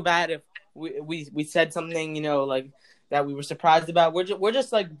don't feel bad if we said something, like that we were surprised about. We're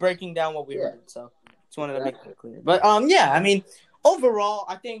just like breaking down what we heard. So just wanted to make that clear. But I mean, overall,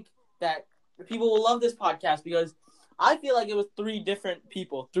 I think that people will love this podcast because I feel like it was three different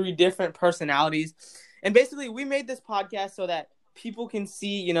people, three different personalities. And basically we made this podcast so that people can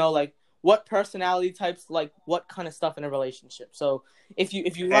see, like what personality types like what kind of stuff in a relationship. So if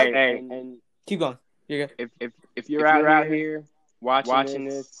you like, and keep going. You're good. If you're out here watching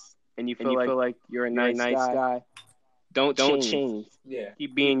this and you feel like you're a nice guy, don't change. Yeah.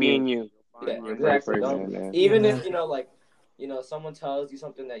 Keep being you. Yeah, You're a exactly. great person, man. Even if someone tells you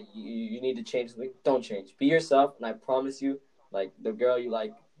something that you need to change something, don't change. Be yourself, and I promise you, like the girl you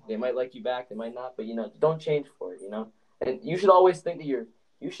like, they might like you back, they might not, but don't change for it. And you should always think that you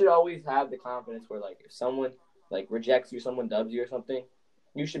should always have the confidence where like if someone like rejects you, someone dubs you or something,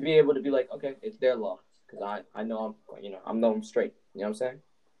 you should be able to be like, okay, it's their loss because I know I'm straight. You know what I'm saying?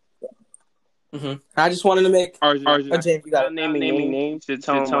 Mm-hmm. I just wanted to make Arjun, James, you got it. naming names to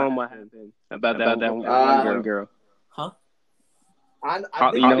tell them what happened about that one girl. Huh? I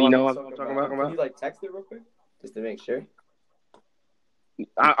think you know what I'm talking about? Can you like text it real quick just to make sure?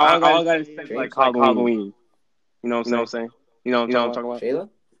 All I gotta say is like Halloween. You know what I'm saying? You know what I'm talking about? Shayla?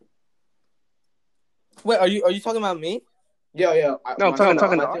 Wait, are you talking about me? Yeah. No, I'm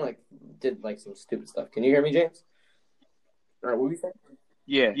talking I think like did like some stupid stuff. Can you hear me, James? All right, what were you saying?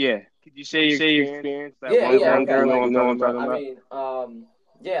 Yeah. Could you say your experience? That Yeah, one girl, okay. you know what I'm talking about? I mean,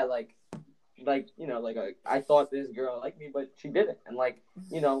 yeah, like I thought this girl liked me, but she didn't. And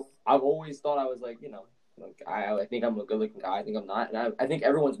I've always thought I was like, I think I'm a good looking guy. I think I'm not, and I think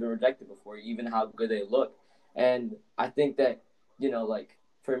everyone's been rejected before, even how good they look. And I think that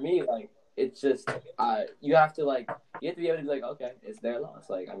for me, it's just you have to be able to be like, okay, it's their loss.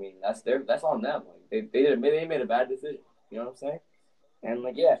 Like, I mean, that's on them. Like they made a bad decision. You know what I'm saying? And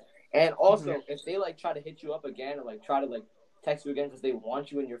and also if they try to hit you up again or try to text you again because they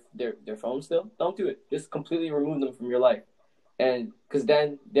want you in their phone still, don't do it. Just completely remove them from your life, and because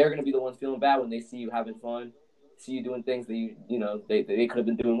then they're gonna be the ones feeling bad when they see you having fun, see you doing things that they could have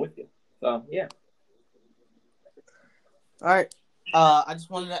been doing with you. So yeah. All right. I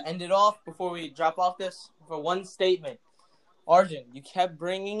just wanted to end it off before we drop off this for one statement. Arjun, you kept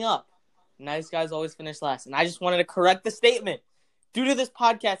bringing up nice guys always finish last, and I just wanted to correct the statement. Due to this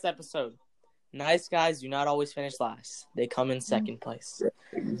podcast episode, nice guys do not always finish last. They come in second place.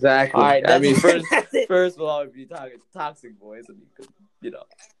 Exactly. All right. I mean, first of all, if you're talking toxic boys, All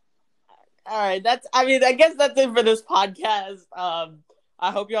right. I guess that's it for this podcast.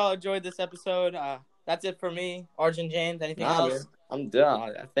 I hope y'all enjoyed this episode. That's it for me. Arjun, James, anything else? Man, I'm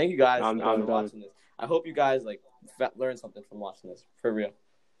done. Thank you guys I'm for done. watching this. I hope you guys learned something from watching this, for real.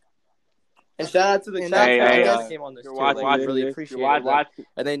 And shout out to the chat that came on this too. Watching really this, appreciate it.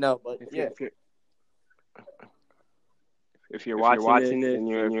 And they know, but if you're watching this and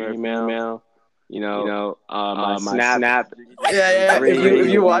you're a female, my snap. Yeah. If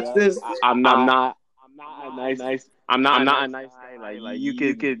you watch this, I'm not a nice guy. Like you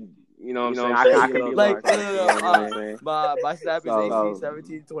could. You know what I'm saying? I could be my snap is AC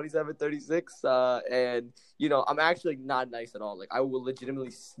 17 27 36, and I'm actually not nice at all. Like I will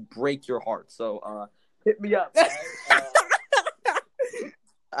legitimately break your heart. So hit me up.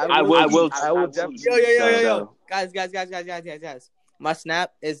 I will definitely. Yo. Guys. My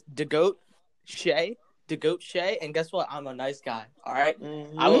snap is DeGoat Shay, and guess what? I'm a nice guy. All right.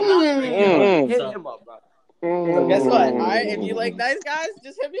 I will not break your heart. Hit him up, bro. So guess what? All right, if you like nice guys,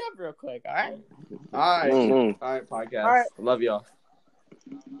 just hit me up real quick. All right. All right, podcast. All right. Love y'all.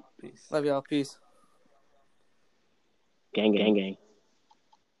 Peace. Love y'all. Peace. Gang.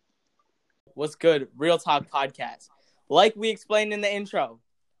 What's good? Real Talk Podcast. Like we explained in the intro,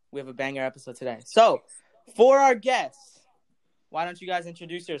 we have a banger episode today. So, for our guests, why don't you guys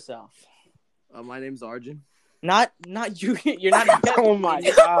introduce yourself? My name's Arjun. Not you. You're not a guest. Oh my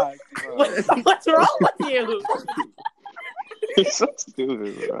god. What's wrong with you? You're so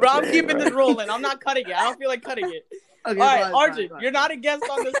stupid, bro. Bro, I'm keeping this rolling. I'm not cutting it. I don't feel like cutting it. Okay, all right, Arjun, you're not a guest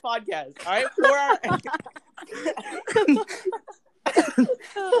on this podcast. All right,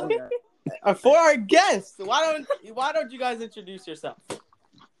 for our guests, why don't you guys introduce yourself?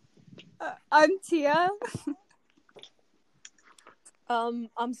 I'm Tia. I'm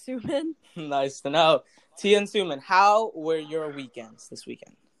Suman. Nice to know. Tia and Suman, how were your weekends this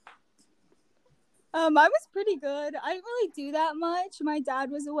weekend? I was pretty good. I didn't really do that much. My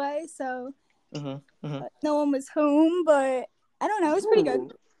dad was away, so no one was home. But I don't know. It was pretty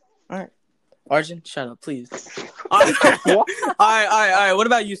good. All right, Arjun, shut up, please. All right. What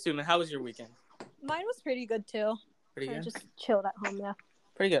about you, Suman? How was your weekend? Mine was pretty good too. Pretty I good. just chilled at home. Yeah.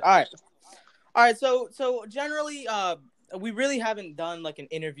 Pretty good. All right. So generally, we really haven't done like an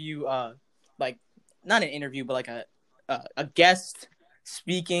interview, like not an interview, but like a guest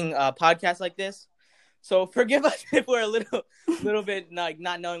speaking podcast like this. So forgive us if we're a little bit like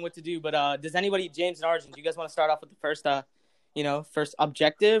not knowing what to do. But does anybody, James and Arjun, do you guys want to start off with the first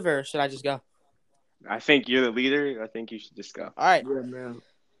objective, or should I just go? I think you're the leader. I think you should just go. All right. Yeah, man.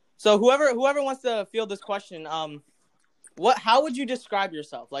 So whoever wants to field this question, how would you describe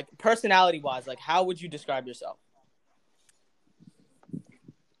yourself? Like personality wise, like how would you describe yourself?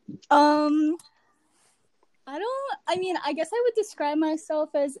 I guess I would describe myself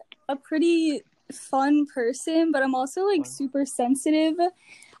as a pretty fun person, but I'm also like super sensitive.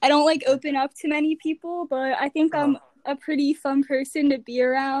 I don't like open up to many people, but I think I'm a pretty fun person to be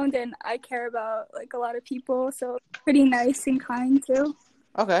around, and I care about like a lot of people, so pretty nice and kind too.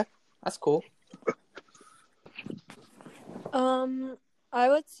 Okay, that's cool. I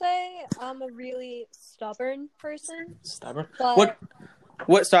would say I'm a really stubborn person. Stubborn? But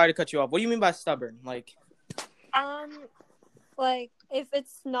What? Sorry to cut you off. What do you mean by stubborn? Like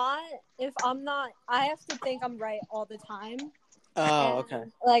if I'm not, I have to think I'm right all the time. Oh, okay.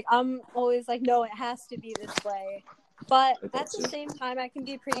 Like I'm always like, no, it has to be this way. But at the same time, I can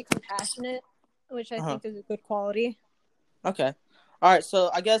be pretty compassionate, which I think is a good quality. Okay. All right. So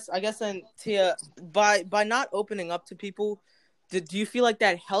I guess then, Tia, by not opening up to people, do you feel like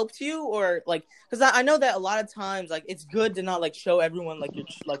that helped you, or like, because I know that a lot of times like it's good to not like show everyone like your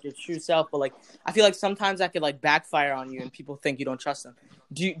true self, but like I feel like sometimes that could like backfire on you and people think you don't trust them.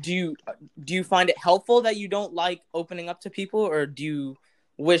 Do you find it helpful that you don't like opening up to people, or do you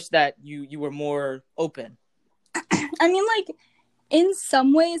wish that you were more open? I mean, like, in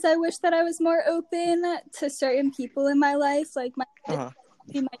some ways, I wish that I was more open to certain people in my life, like my dad,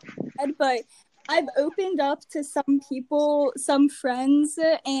 but I've opened up to some people, some friends,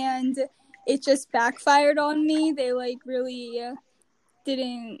 and it just backfired on me. They like really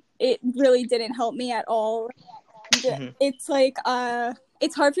didn't help me at all. It's like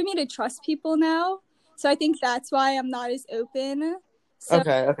it's hard for me to trust people now, so I think that's why I'm not as open. So,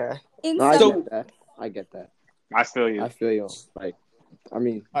 Okay. I get that. I feel you. Like, I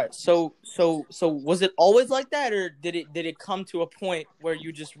mean, all right. So was it always like that, or did it come to a point where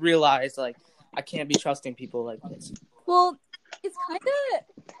you just realized like I can't be trusting people like this? Well, it's kind of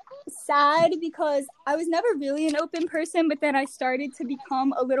sad because I was never really an open person, but then I started to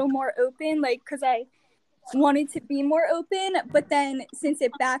become a little more open, like because I wanted to be more open. But then since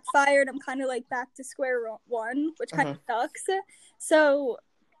it backfired, I'm kind of like back to square one, which kind of sucks. So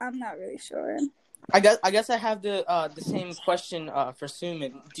I'm not really sure. I guess I have the same question for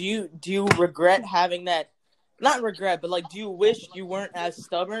Suman. Do you regret having that? Not regret, but like, do you wish you weren't as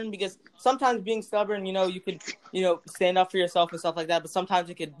stubborn? Because sometimes being stubborn, you could, stand up for yourself and stuff like that. But sometimes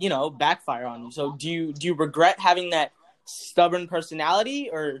it could, backfire on you. So do you regret having that stubborn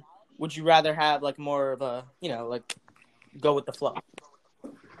personality, or would you rather have like more of a, like go with the flow?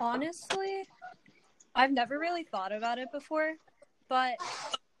 Honestly, I've never really thought about it before, but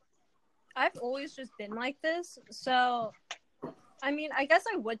I've always just been like this. So I mean, I guess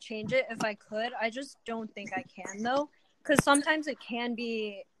I would change it if I could. I just don't think I can, though. Because sometimes it can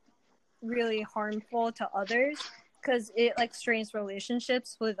be really harmful to others. Because it, like, strains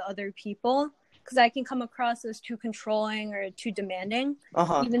relationships with other people. Because I can come across as too controlling or too demanding.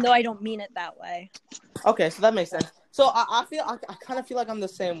 Even though I don't mean it that way. Okay, so that makes sense. So I kind of feel like I'm the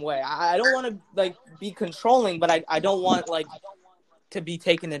same way. I don't want to, like, be controlling, but I don't want, like, to be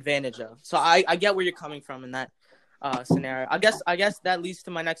taken advantage of. So I get where you're coming from in that scenario. I guess that leads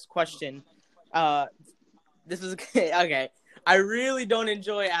to my next question. This is okay. I really don't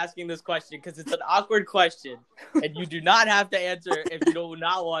enjoy asking this question because it's an awkward question, and you do not have to answer if you do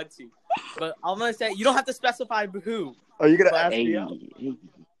not want to. But I'm gonna say you don't have to specify who. Are you gonna ask me out?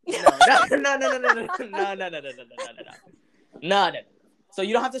 No. So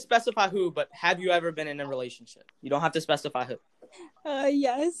you don't have to specify who, but have you ever been in a relationship? You don't have to specify who.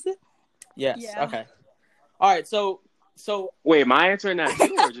 Yes. Yes. Yeah. Okay. All right, so wait, my answer not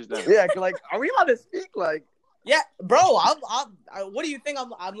you or just that? Yeah, like, are we allowed to speak? Like, yeah, bro, what do you think?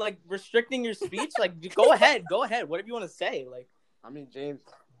 I'm like restricting your speech? Like, go ahead, whatever you want to say. Like, I mean, James,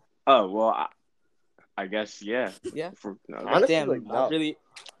 Oh well, I guess yeah. Yeah. No, Honestly, Damn, like no.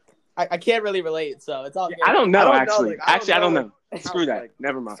 I can't really relate, so it's all good. I don't know. I don't know, Actually, like, I don't I don't know, know. like, Screw that. like-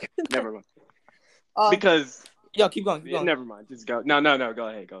 Never mind. Never mind. Um, Because yo, keep going. never mind. Just go. No. Go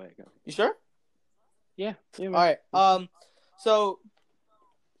ahead. Go. You sure? Yeah. Man. All right. So,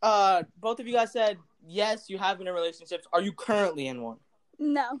 both of you guys said yes, you have been in relationships. Are you currently in one?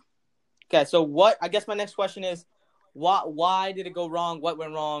 No. Okay. So, what? I guess my next question is, why did it go wrong? What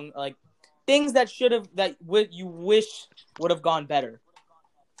went wrong? Like things that you wish would have gone better.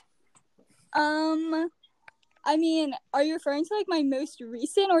 I mean, are you referring to like my most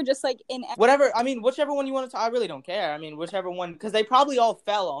recent or just like in Whatever. I mean, whichever one you want to talk. I really don't care. I mean, whichever one, because they probably all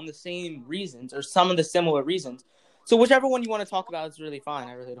fell on the same reasons or some of the similar reasons. So whichever one you want to talk about is really fine.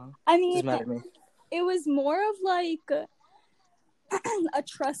 I really don't. I It mean, doesn't matter to me. it was more of like a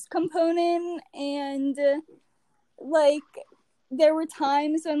trust component, and like there were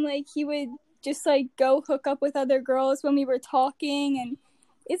times when like he would just like go hook up with other girls when we were talking, and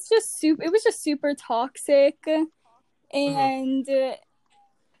it was just super toxic, and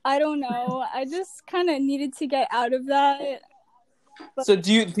I don't know, I just kind of needed to get out of that. So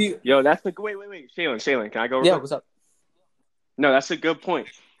do you? Yo, that's the wait. Shaylin, can I go? Yeah. Quick? What's up? No, that's a good point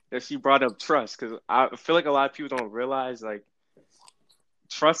that she brought up trust, because I feel like a lot of people don't realize like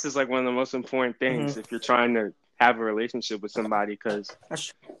trust is like one of the most important things if you're trying to have a relationship with somebody, because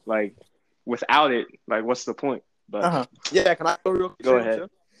like without it, like what's the point? But Yeah, can I go real quick? Go ahead. Too?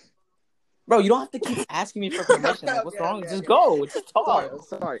 Bro, you don't have to keep asking me for permission. Like, what's wrong? Just go. Just talk.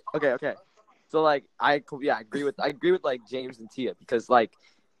 Sorry. Okay. So like I agree with like James and Tia, because like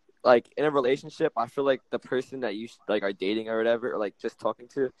in a relationship, I feel like the person that you like are dating or whatever, or like just talking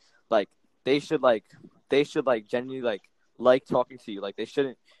to, like they should genuinely like talking to you. Like they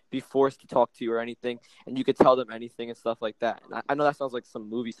shouldn't be forced to talk to you or anything, and you could tell them anything and stuff like that. And I know that sounds like some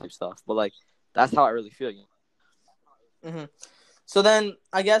movie type stuff, but like that's how I really feel. So then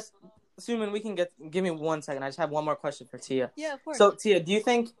I guess, assuming we can give me 1 second. I just have one more question for Tia. Yeah, of course. So Tia, do you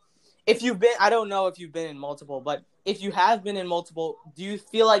think if you've been, I don't know if you've been in multiple, but if you have been in multiple, do you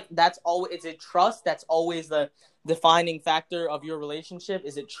feel like that's always, is it trust that's always the defining factor of your relationship?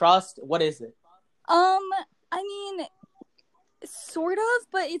 Is it trust? What is it? I mean, sort of,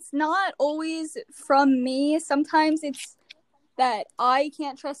 but it's not always from me. Sometimes it's that I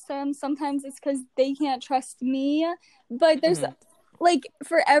can't trust them. Sometimes it's because they can't trust me. But there's like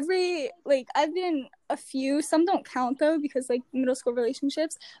for every, like I've been in a few, some don't count though because like middle school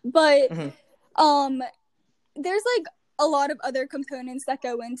relationships, but there's like a lot of other components that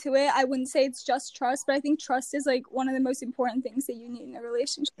go into it. I wouldn't say it's just trust, but I think trust is like one of the most important things that you need in a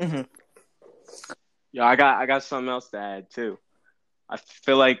relationship. Yeah, I got something else to add too. I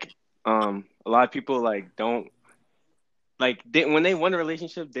feel like a lot of people like don't like when they want a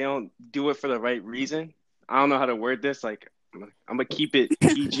relationship, they don't do it for the right reason. I don't know how to word this. Like I'm gonna keep it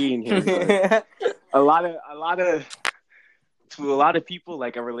PG in here. a lot of people,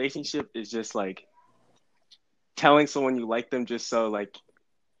 like a relationship is just like telling someone you like them just so like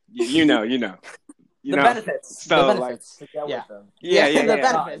you know. The benefits. So the benefits. like Yeah. The yeah.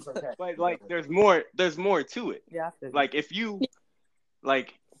 benefits. But like there's more to it. Yeah. Like if you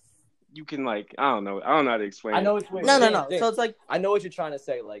like you can like I don't know how to explain. I know it. it's No. So it's like I know what you're trying to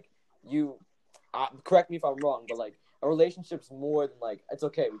say. Like you, correct me if I'm wrong, but like a relationship's more than like it's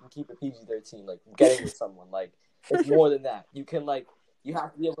okay. We can keep it PG-13. Like getting with someone, like it's more than that. You can like you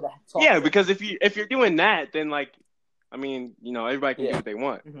have to be able to talk. Yeah, because if you're doing that, then like I mean, everybody can do what they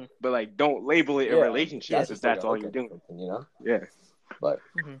want, but like don't label it a relationship if that's all you're doing. You know? Yeah. But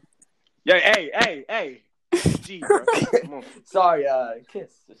yeah, hey. Gee, bro. Come on. Sorry, kiss.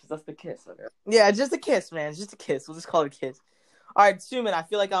 It's just the kiss. Okay? Yeah, just a kiss, man. Just a kiss. We'll just call it a kiss. All right, Suman, I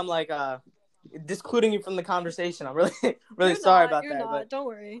feel like I'm like discluding you from the conversation. I'm really You're sorry not, about you're that. not. But Don't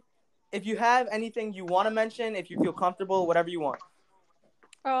worry. if you have anything you want to mention, if you feel comfortable, whatever you want.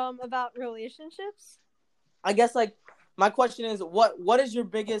 About relationships? I guess like my question is what is your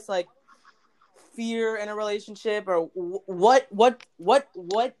biggest like fear in a relationship, or what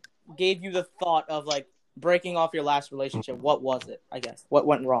gave you the thought of like breaking off your last relationship? What was it? I guess what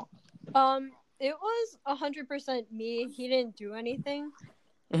went wrong? It was 100% me. He didn't do anything.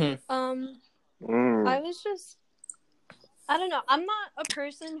 I was just, I don't know. I'm not a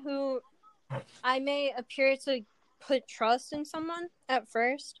person who I may appear to put trust in someone at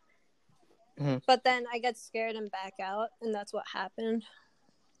first, but then I get scared and back out, and that's what happened.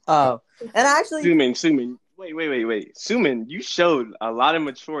 Oh, and actually, Suman, wait. Suman, you showed a lot of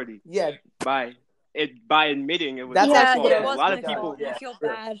maturity. Yeah. By admitting it was. That's actually it was a lot my of people. fault. I feel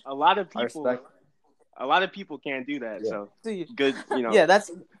bad. A lot of people can't do that. So good, Yeah,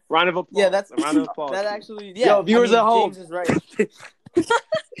 that's Round of applause. Yeah, that's A round of applause. that actually. Yeah, Yo, viewers at home. James is right. It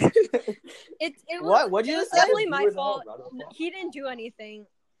What? was What'd you it was just say? definitely my Viewers at fault. home, round of applause. He didn't do anything.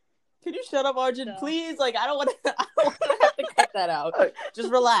 Can you shut up, Arjun, So. please? Like, I don't want to. I don't want to have to cut that out. Just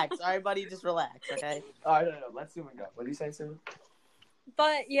relax, all right, buddy. Just relax, okay? All right, no. Let's Suman go. What are you saying, Suman?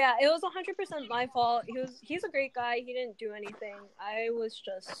 But yeah, it was 100% my fault. He's a great guy. He didn't do anything. I was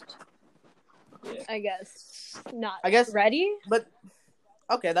just, Yeah. I guess, not ready. ready. But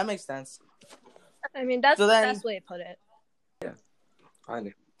okay, that makes sense. I mean, that's So the then- best way to put it. I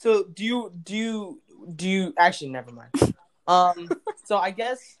know. So do you actually never mind. So I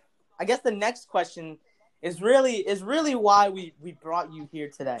guess the next question is really why we brought you here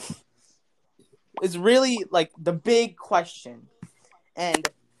today. It's really like the big question. And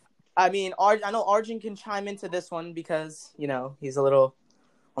I mean, I know Arjun can chime into this one because, you know, he's a little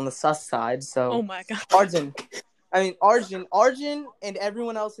on the sus side. So Oh my god. Arjun and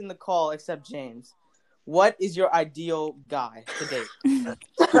everyone else in the call except James. What is your ideal guy to date?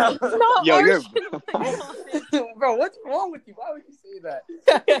 Not Yo, you're. Arjun. Bro, what's wrong with you? Why would you say that?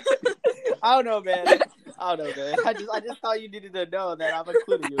 I don't know, man. I just thought you needed to know that I'm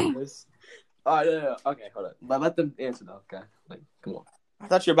including you in this. All right, no. Okay, hold on. But let them answer though. Okay, like, come on. I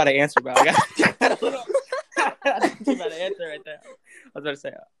thought you were about to answer, bro. I got a little. I thought you were about to answer right there. I was about to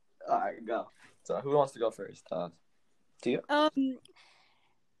say. All right, go. So, who wants to go first? Tia?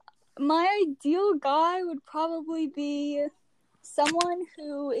 My ideal guy would probably be someone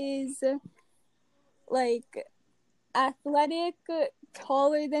who is like athletic,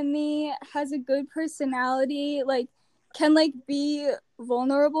 taller than me, has a good personality, like can like be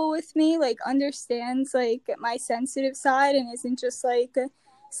vulnerable with me, like understands like my sensitive side and isn't just like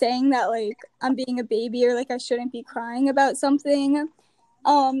saying that like I'm being a baby or like I shouldn't be crying about something.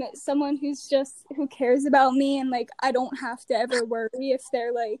 Someone who cares about me and like I don't have to ever worry if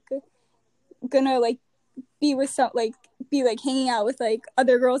they're like gonna like be with be like hanging out with like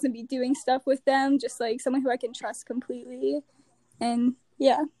other girls and be doing stuff with them, just like someone who I can trust completely. And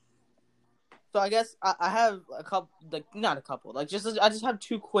yeah. So I guess I have a couple, like not a couple, like I just have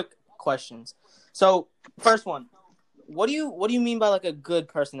two quick questions. So first one, what do you mean by like a good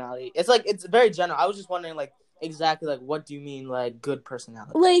personality? It's like it's very general. I was just wondering like exactly like what do you mean like good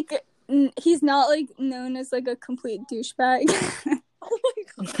personality? Like he's not like known as like a complete douchebag. Oh my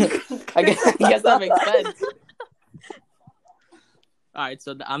god. I guess that makes sense. All right,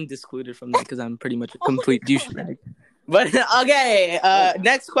 so I'm excluded from that because I'm pretty much a complete douchebag. But okay,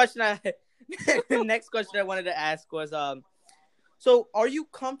 next question I wanted to ask was so are you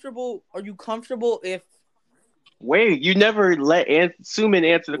comfortable if Wait, you never let Suman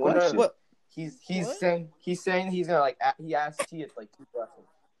answer the question. what He's What? saying he's gonna like he asked Tia like 2 questions.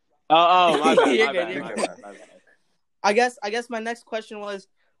 Oh, my bad. You're My good, bad. you're My good. bad. My bad. I guess my next question was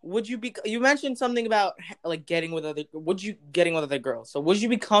would you be you mentioned something about like getting with other girls. So would you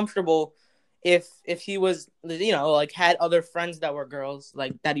be comfortable if he was, you know, like had other friends that were girls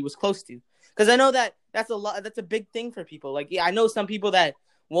like that he was close to? Because I know that's a big thing for people. Like yeah, I know some people that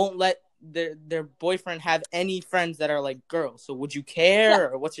won't let their boyfriend have any friends that are like girls. So would you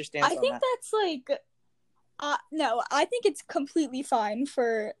care or what's your stance I on think that? that's like no, I think it's completely fine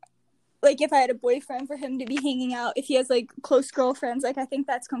for like if I had a boyfriend for him to be hanging out, if he has like close girlfriends, like I think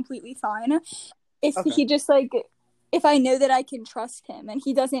that's completely fine. If Okay. he just like if I know that I can trust him and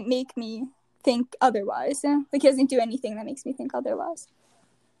he doesn't make me think otherwise. Like he doesn't do anything that makes me think otherwise.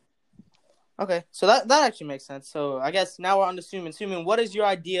 Okay, so that actually makes sense. So I guess now we're on to Suman. Suman, what is your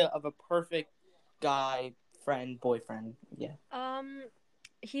idea of a perfect guy, friend, boyfriend? Yeah.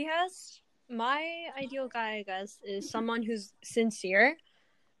 He has my ideal guy, I guess, is someone who's sincere.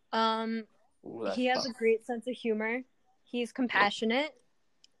 Ooh, that's He has tough. a great sense of humor. He's compassionate.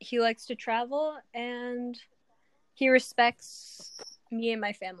 He likes to travel, and he respects me and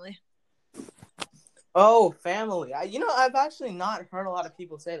my family. Oh, family. I've actually not heard a lot of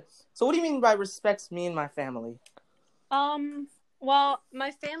people say that. So what do you mean by respects me and my family? Well,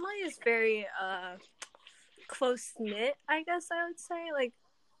 my family is very close knit, I guess I would say. Like,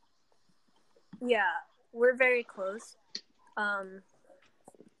 yeah, we're very close.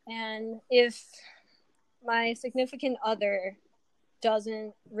 And if my significant other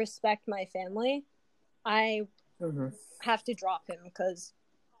doesn't respect my family, I have to drop him because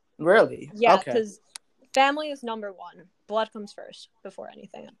Really? yeah, Okay. because family is number one. Blood comes first before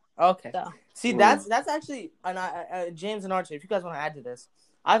anything. Okay. So See, that's actually, and James and Archie, if you guys want to add to this,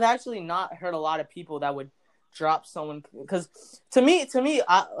 I've actually not heard a lot of people that would drop someone because to me,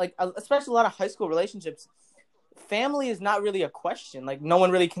 I like especially a lot of high school relationships. Family is not really a question. Like no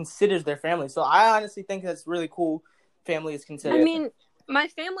one really considers their family. So I honestly think that's really cool. Family is considered. I mean, my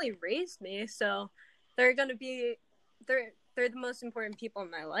family raised me, so they're gonna be they're the most important people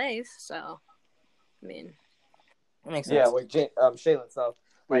in my life. So, I mean, That makes Yeah, sense. like Shaylin. So,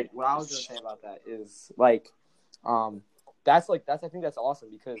 like, what I was gonna say about that is like, that's I think that's awesome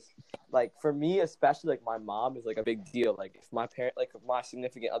because, like, for me especially, like, my mom is like a big deal. Like, if my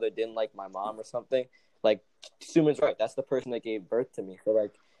significant other didn't like my mom or something, like, Suman's right. That's the person that gave birth to me. So,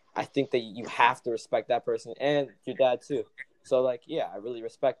 like, I think that you have to respect that person and your dad too. So, like, yeah, I really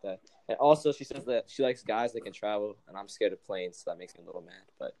respect that. And also, she says that she likes guys that can travel, and I'm scared of planes, so that makes me a little mad.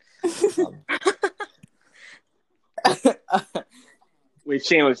 But Wait,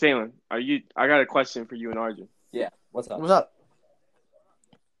 Shaylin, are you? I got a question for you and Arjun. yeah, what's up? What's up?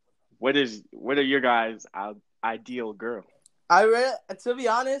 What are your guys' ideal girl? To be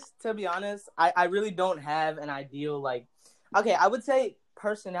honest, I really don't have an ideal, like, okay, I would say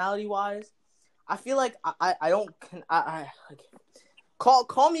personality wise, I feel like I don't like,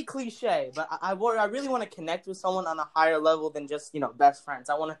 call me cliche, but I really want to connect with someone on a higher level than just, best friends.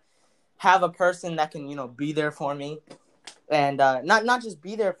 I want to have a person that can, be there for me, and not just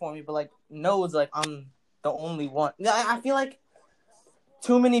be there for me, but like knows like I'm the only one. I feel like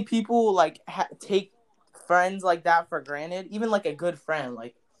too many people like take friends like that for granted, even like a good friend,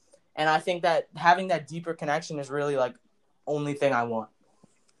 like, and I think that having that deeper connection is really like only thing I want.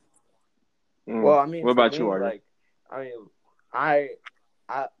 Well, I mean, what for about me, you, Arjun? like, I mean, I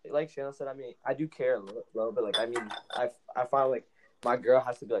like Shannon said, I mean, I do care a little bit. Like, I mean, I find like my girl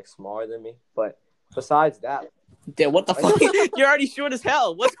has to be like smaller than me, but besides that, Yeah, what the fuck? You're already short as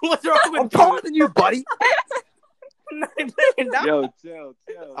hell. What's wrong with I'm taller than you, buddy. Yo, chill.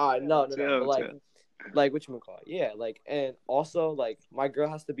 No, Chill, but like, chill. like whatchamacallit, yeah, like, and also like my girl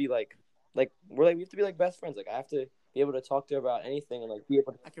has to be like we have to be like best friends. Like, I have to be able to talk to her about anything and like be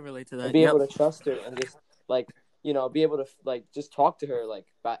able to I can relate to that. and be Yep. able to trust her and just like be able to like just talk to her like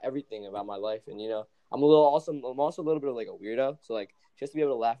about everything about my life. And I'm also a little bit of like a weirdo, so like just to be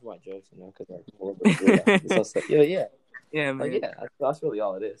able to laugh at my jokes, because like I'm a little bit of a weirdo. It's so, yeah, Yeah, like, man. yeah, that's really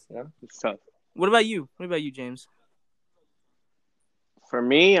all it is. It's tough. What about you, James? For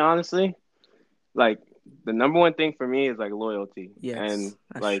me, honestly, like the number one thing for me is like loyalty, Yes, and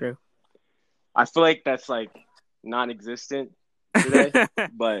that's like true. I feel like that's like non-existent today,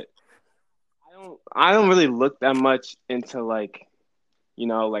 but I don't really look that much into like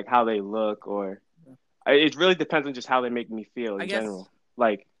like how they look, or it really depends on just how they make me feel I in guess. general.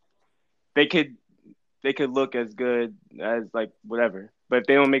 Like they could look as good as like whatever, but if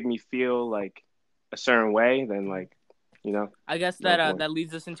they don't make me feel like a certain way, then like I guess no that point. that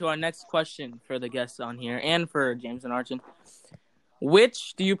leads us into our next question for the guests on here and for James and Arjun.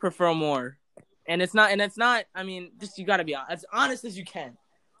 Which do you prefer more? And it's not. I mean, just you got to be as honest as you can.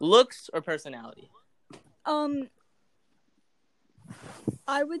 Looks or personality? I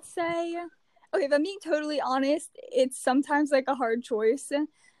would say, okay, if I'm being totally honest, it's sometimes like a hard choice,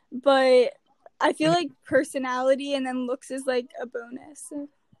 but I feel like personality and then looks is like a bonus.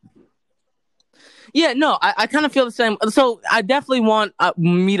 Yeah, no, I kind of feel the same. So I definitely want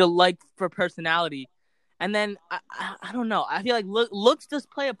me to like for personality, and then I don't know. I feel like looks does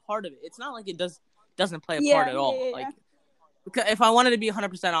play a part of it. It's not like it doesn't play a part at all. Yeah. Like, because if I wanted to be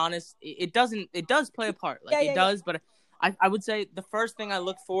 100% honest, it doesn't. It does play a part. Like it does, but I would say the first thing I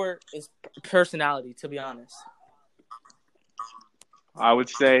look for is personality. To be honest, I would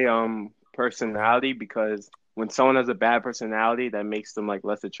say personality, because when someone has a bad personality, that makes them like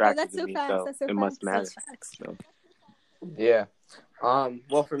less attractive that's to so me. facts. So That's so it must facts. matter. That's facts. So. Yeah.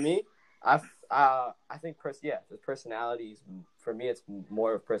 Well, for me, I think the personality is, for me, it's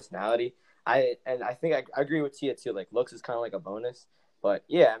more of personality. I think I agree with Tia too. Like, looks is kind of like a bonus, but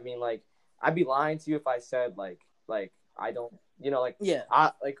yeah, I mean, like, I'd be lying to you if I said like I don't, like, yeah.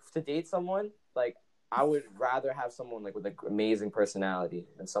 I like to date someone, like, I would rather have someone like with an amazing personality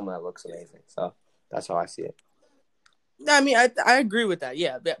than someone that looks amazing. So that's how I see it. I mean, I agree with that.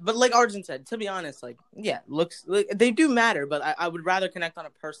 Yeah, but like Arjun said, to be honest, like, yeah, looks they do matter, but I would rather connect on a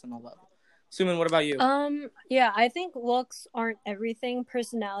personal level. Suman, what about you? Yeah, I think looks aren't everything.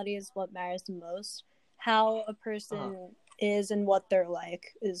 Personality is what matters the most. How a person is and what they're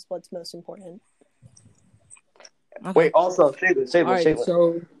like is what's most important. Okay. Wait, also, Shaylin,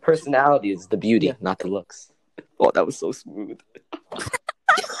 so personality is the beauty, yeah, not the looks. Oh, that was so smooth.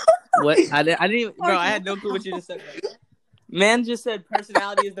 What? I didn't even, bro. I had no clue what you just said. Man just said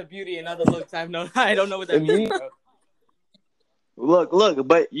personality is the beauty and other looks. I don't know what that means, bro. Look,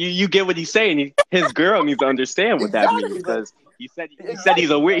 but you get what he's saying. His girl needs to understand what that means, because he said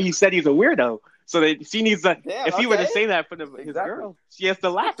he's a weirdo. So that she needs to. If he were to say that for his girl, she has to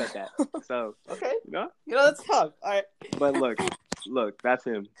laugh at that. So okay, that's tough. All right, but look, look, that's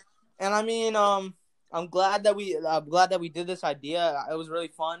him. And I mean, I'm glad that we did this idea. It was really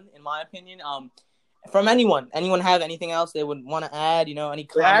fun, in my opinion. From anyone have anything else they would want to add? You know, any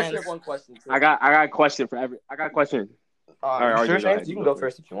Wait, I comments? actually have one question too. I got a question for every. I got a question. All right, you sure, RJ, go James? ahead. You can go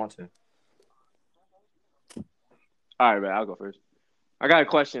first if you want to. All right, man, I'll go first. I got a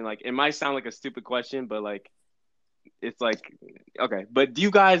question. Like, it might sound like a stupid question, but like, it's like, okay. But would you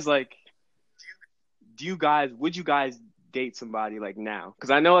guys date somebody like now?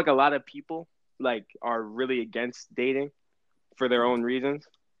 Because I know like a lot of people like are really against dating for their own reasons.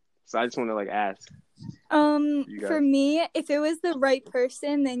 So I just want to like ask. For me, if it was the right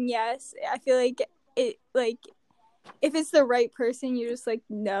person, then yes. I feel like it, like, if it's the right person, you're just like,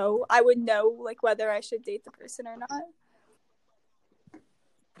 no. I would know, like, whether I should date the person or not.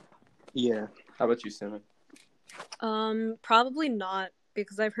 Yeah. How about you, Simon? Probably not,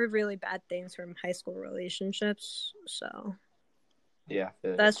 because I've heard really bad things from high school relationships. So Yeah.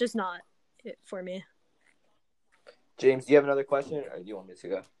 that's just not it for me. James, do you have another question, or do you want me to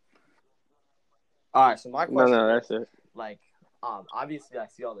go? All right. So my question. No, that's it. Like, obviously I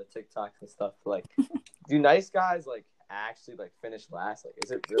see all the TikToks and stuff. Like, do nice guys like actually like finish last? Like,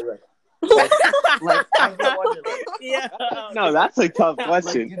 is it really like I'm wondering, like, Yeah. No, that's a tough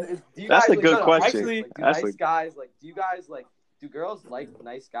question. Like, do you That's guys, a good question. Actually, like, do That's nice guys like? Do you guys like? Do girls like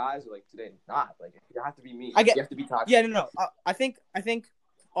nice guys, or like do they not? Like, you have to be mean. You have to be toxic. Yeah, no. I think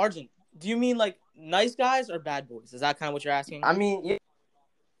Arjun, do you mean like nice guys or bad boys? Is that kind of what you're asking? I mean, yeah.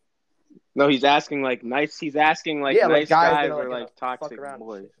 No, he's asking like nice. He's asking like Yeah, nice like guys guys that are, or like, like toxic fuck around and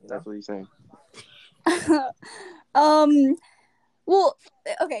boys. shit, you know? That's what he's saying. Well,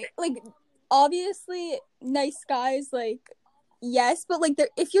 okay, like, obviously, nice guys, like, yes, but, like,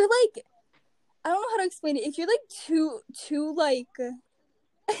 if you're, like, I don't know how to explain it. If you're, like, too, like,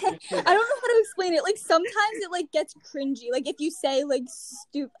 I don't know how to explain it. Like, sometimes it, like, gets cringy. Like, if you say, like,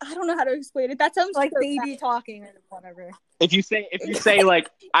 stupid, I don't know how to explain it. That sounds Like so baby bad. talking and whatever. If you say like,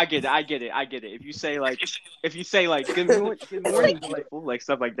 I get it. If you say like, good morning, beautiful, like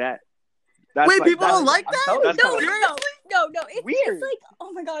stuff like that. That's Wait, like, people don't like that? That's No, kinda like, no. It's like,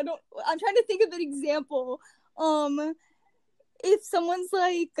 oh my god, I'm trying to think of an example. If someone's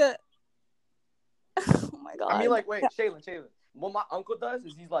like, oh my god. I mean, like, wait, Shaylin. What my uncle does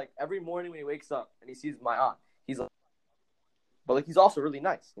is he's like every morning when he wakes up and he sees my aunt, he's like, but like he's also really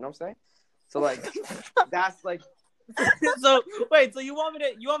nice. You know what I'm saying? So like, that's like. So wait, so you want me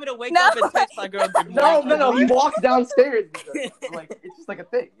to wake up and text my girl? Good No. morning? He walks downstairs because, like, it's just like a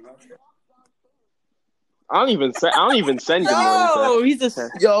thing. You know? I don't even send good morning. No, he's a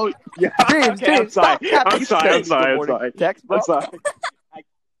Yo, Yeah. James, Okay, I'm sorry. Text, bro. I'm sorry.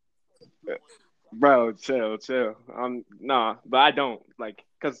 Bro, chill. Nah, but I don't like,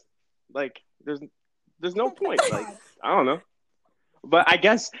 cause like there's no point. Like, I don't know. But I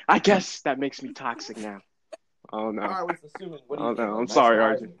guess that makes me toxic now. I don't know. All right, what's assuming? What do you I don't know. think? I'm Nice sorry,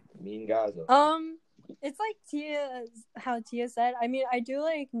 guys, Arjun. Mean guys. It's like how Tia said. I mean, I do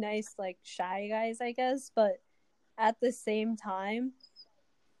like nice, like shy guys, I guess, but at the same time,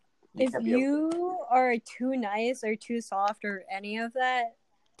 if you are too nice or too soft or any of that,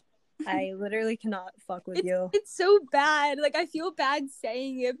 I literally cannot fuck with you. It's so bad. Like, I feel bad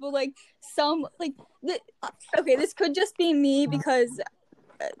saying it, but like okay, this could just be me because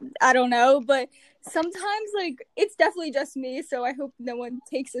I don't know, but sometimes like it's definitely just me, so I hope no one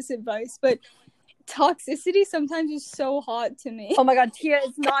takes this advice, but toxicity sometimes is so hot to me. Oh my god, Tia,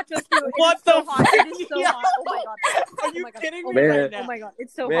 it's not just you. What It's so the hot. frick? It is so Yo. hot. Oh my god. Are you Oh my god. kidding Oh me my right god. now? Oh my god,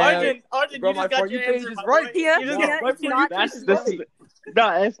 it's so Man. hot. Arjun, Bro, you my just got For You your page answer, is by the right. way. Tia, You just No, got it's your not answer. just That's you.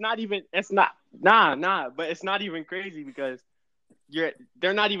 no, it's not nah, but it's not even crazy because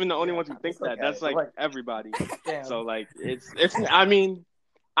they're not even the only ones who think that. Okay, That's like like- everybody. Damn. So like it's I mean,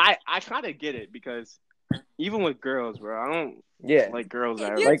 I kind of get it because even with girls, bro, I don't like girls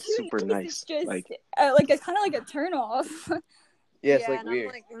that are You're like too super nice. It's just Like like a kind of like a turn off. Yeah, it's like and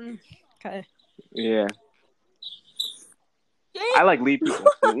weird. I'm like, okay. yeah, I like lead people.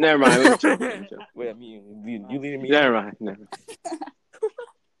 Never mind. Let me chill. Wait, I mean, you leading me? Never mind.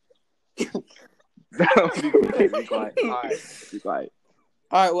 No, be quiet. All right. Be quiet.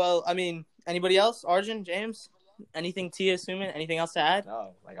 All right. Well, I mean, anybody else? Arjun, James, anything? Tia, Suman, anything else to add?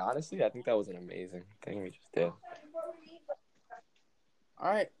 No, like honestly, I think that was an amazing thing we just did. All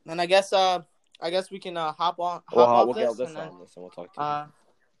right, then I guess we can hop off We'll this, get and then this and we'll talk to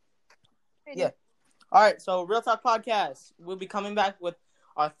you. yeah. All right, so Real Talk Podcast. We'll be coming back with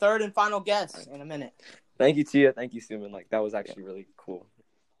our third and final guest in a minute. Thank you, Tia. Thank you, Suman. Like, that was actually really cool.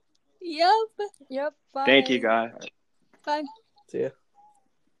 Yep. Yep. Bye. Thank you, guys. Bye. See ya.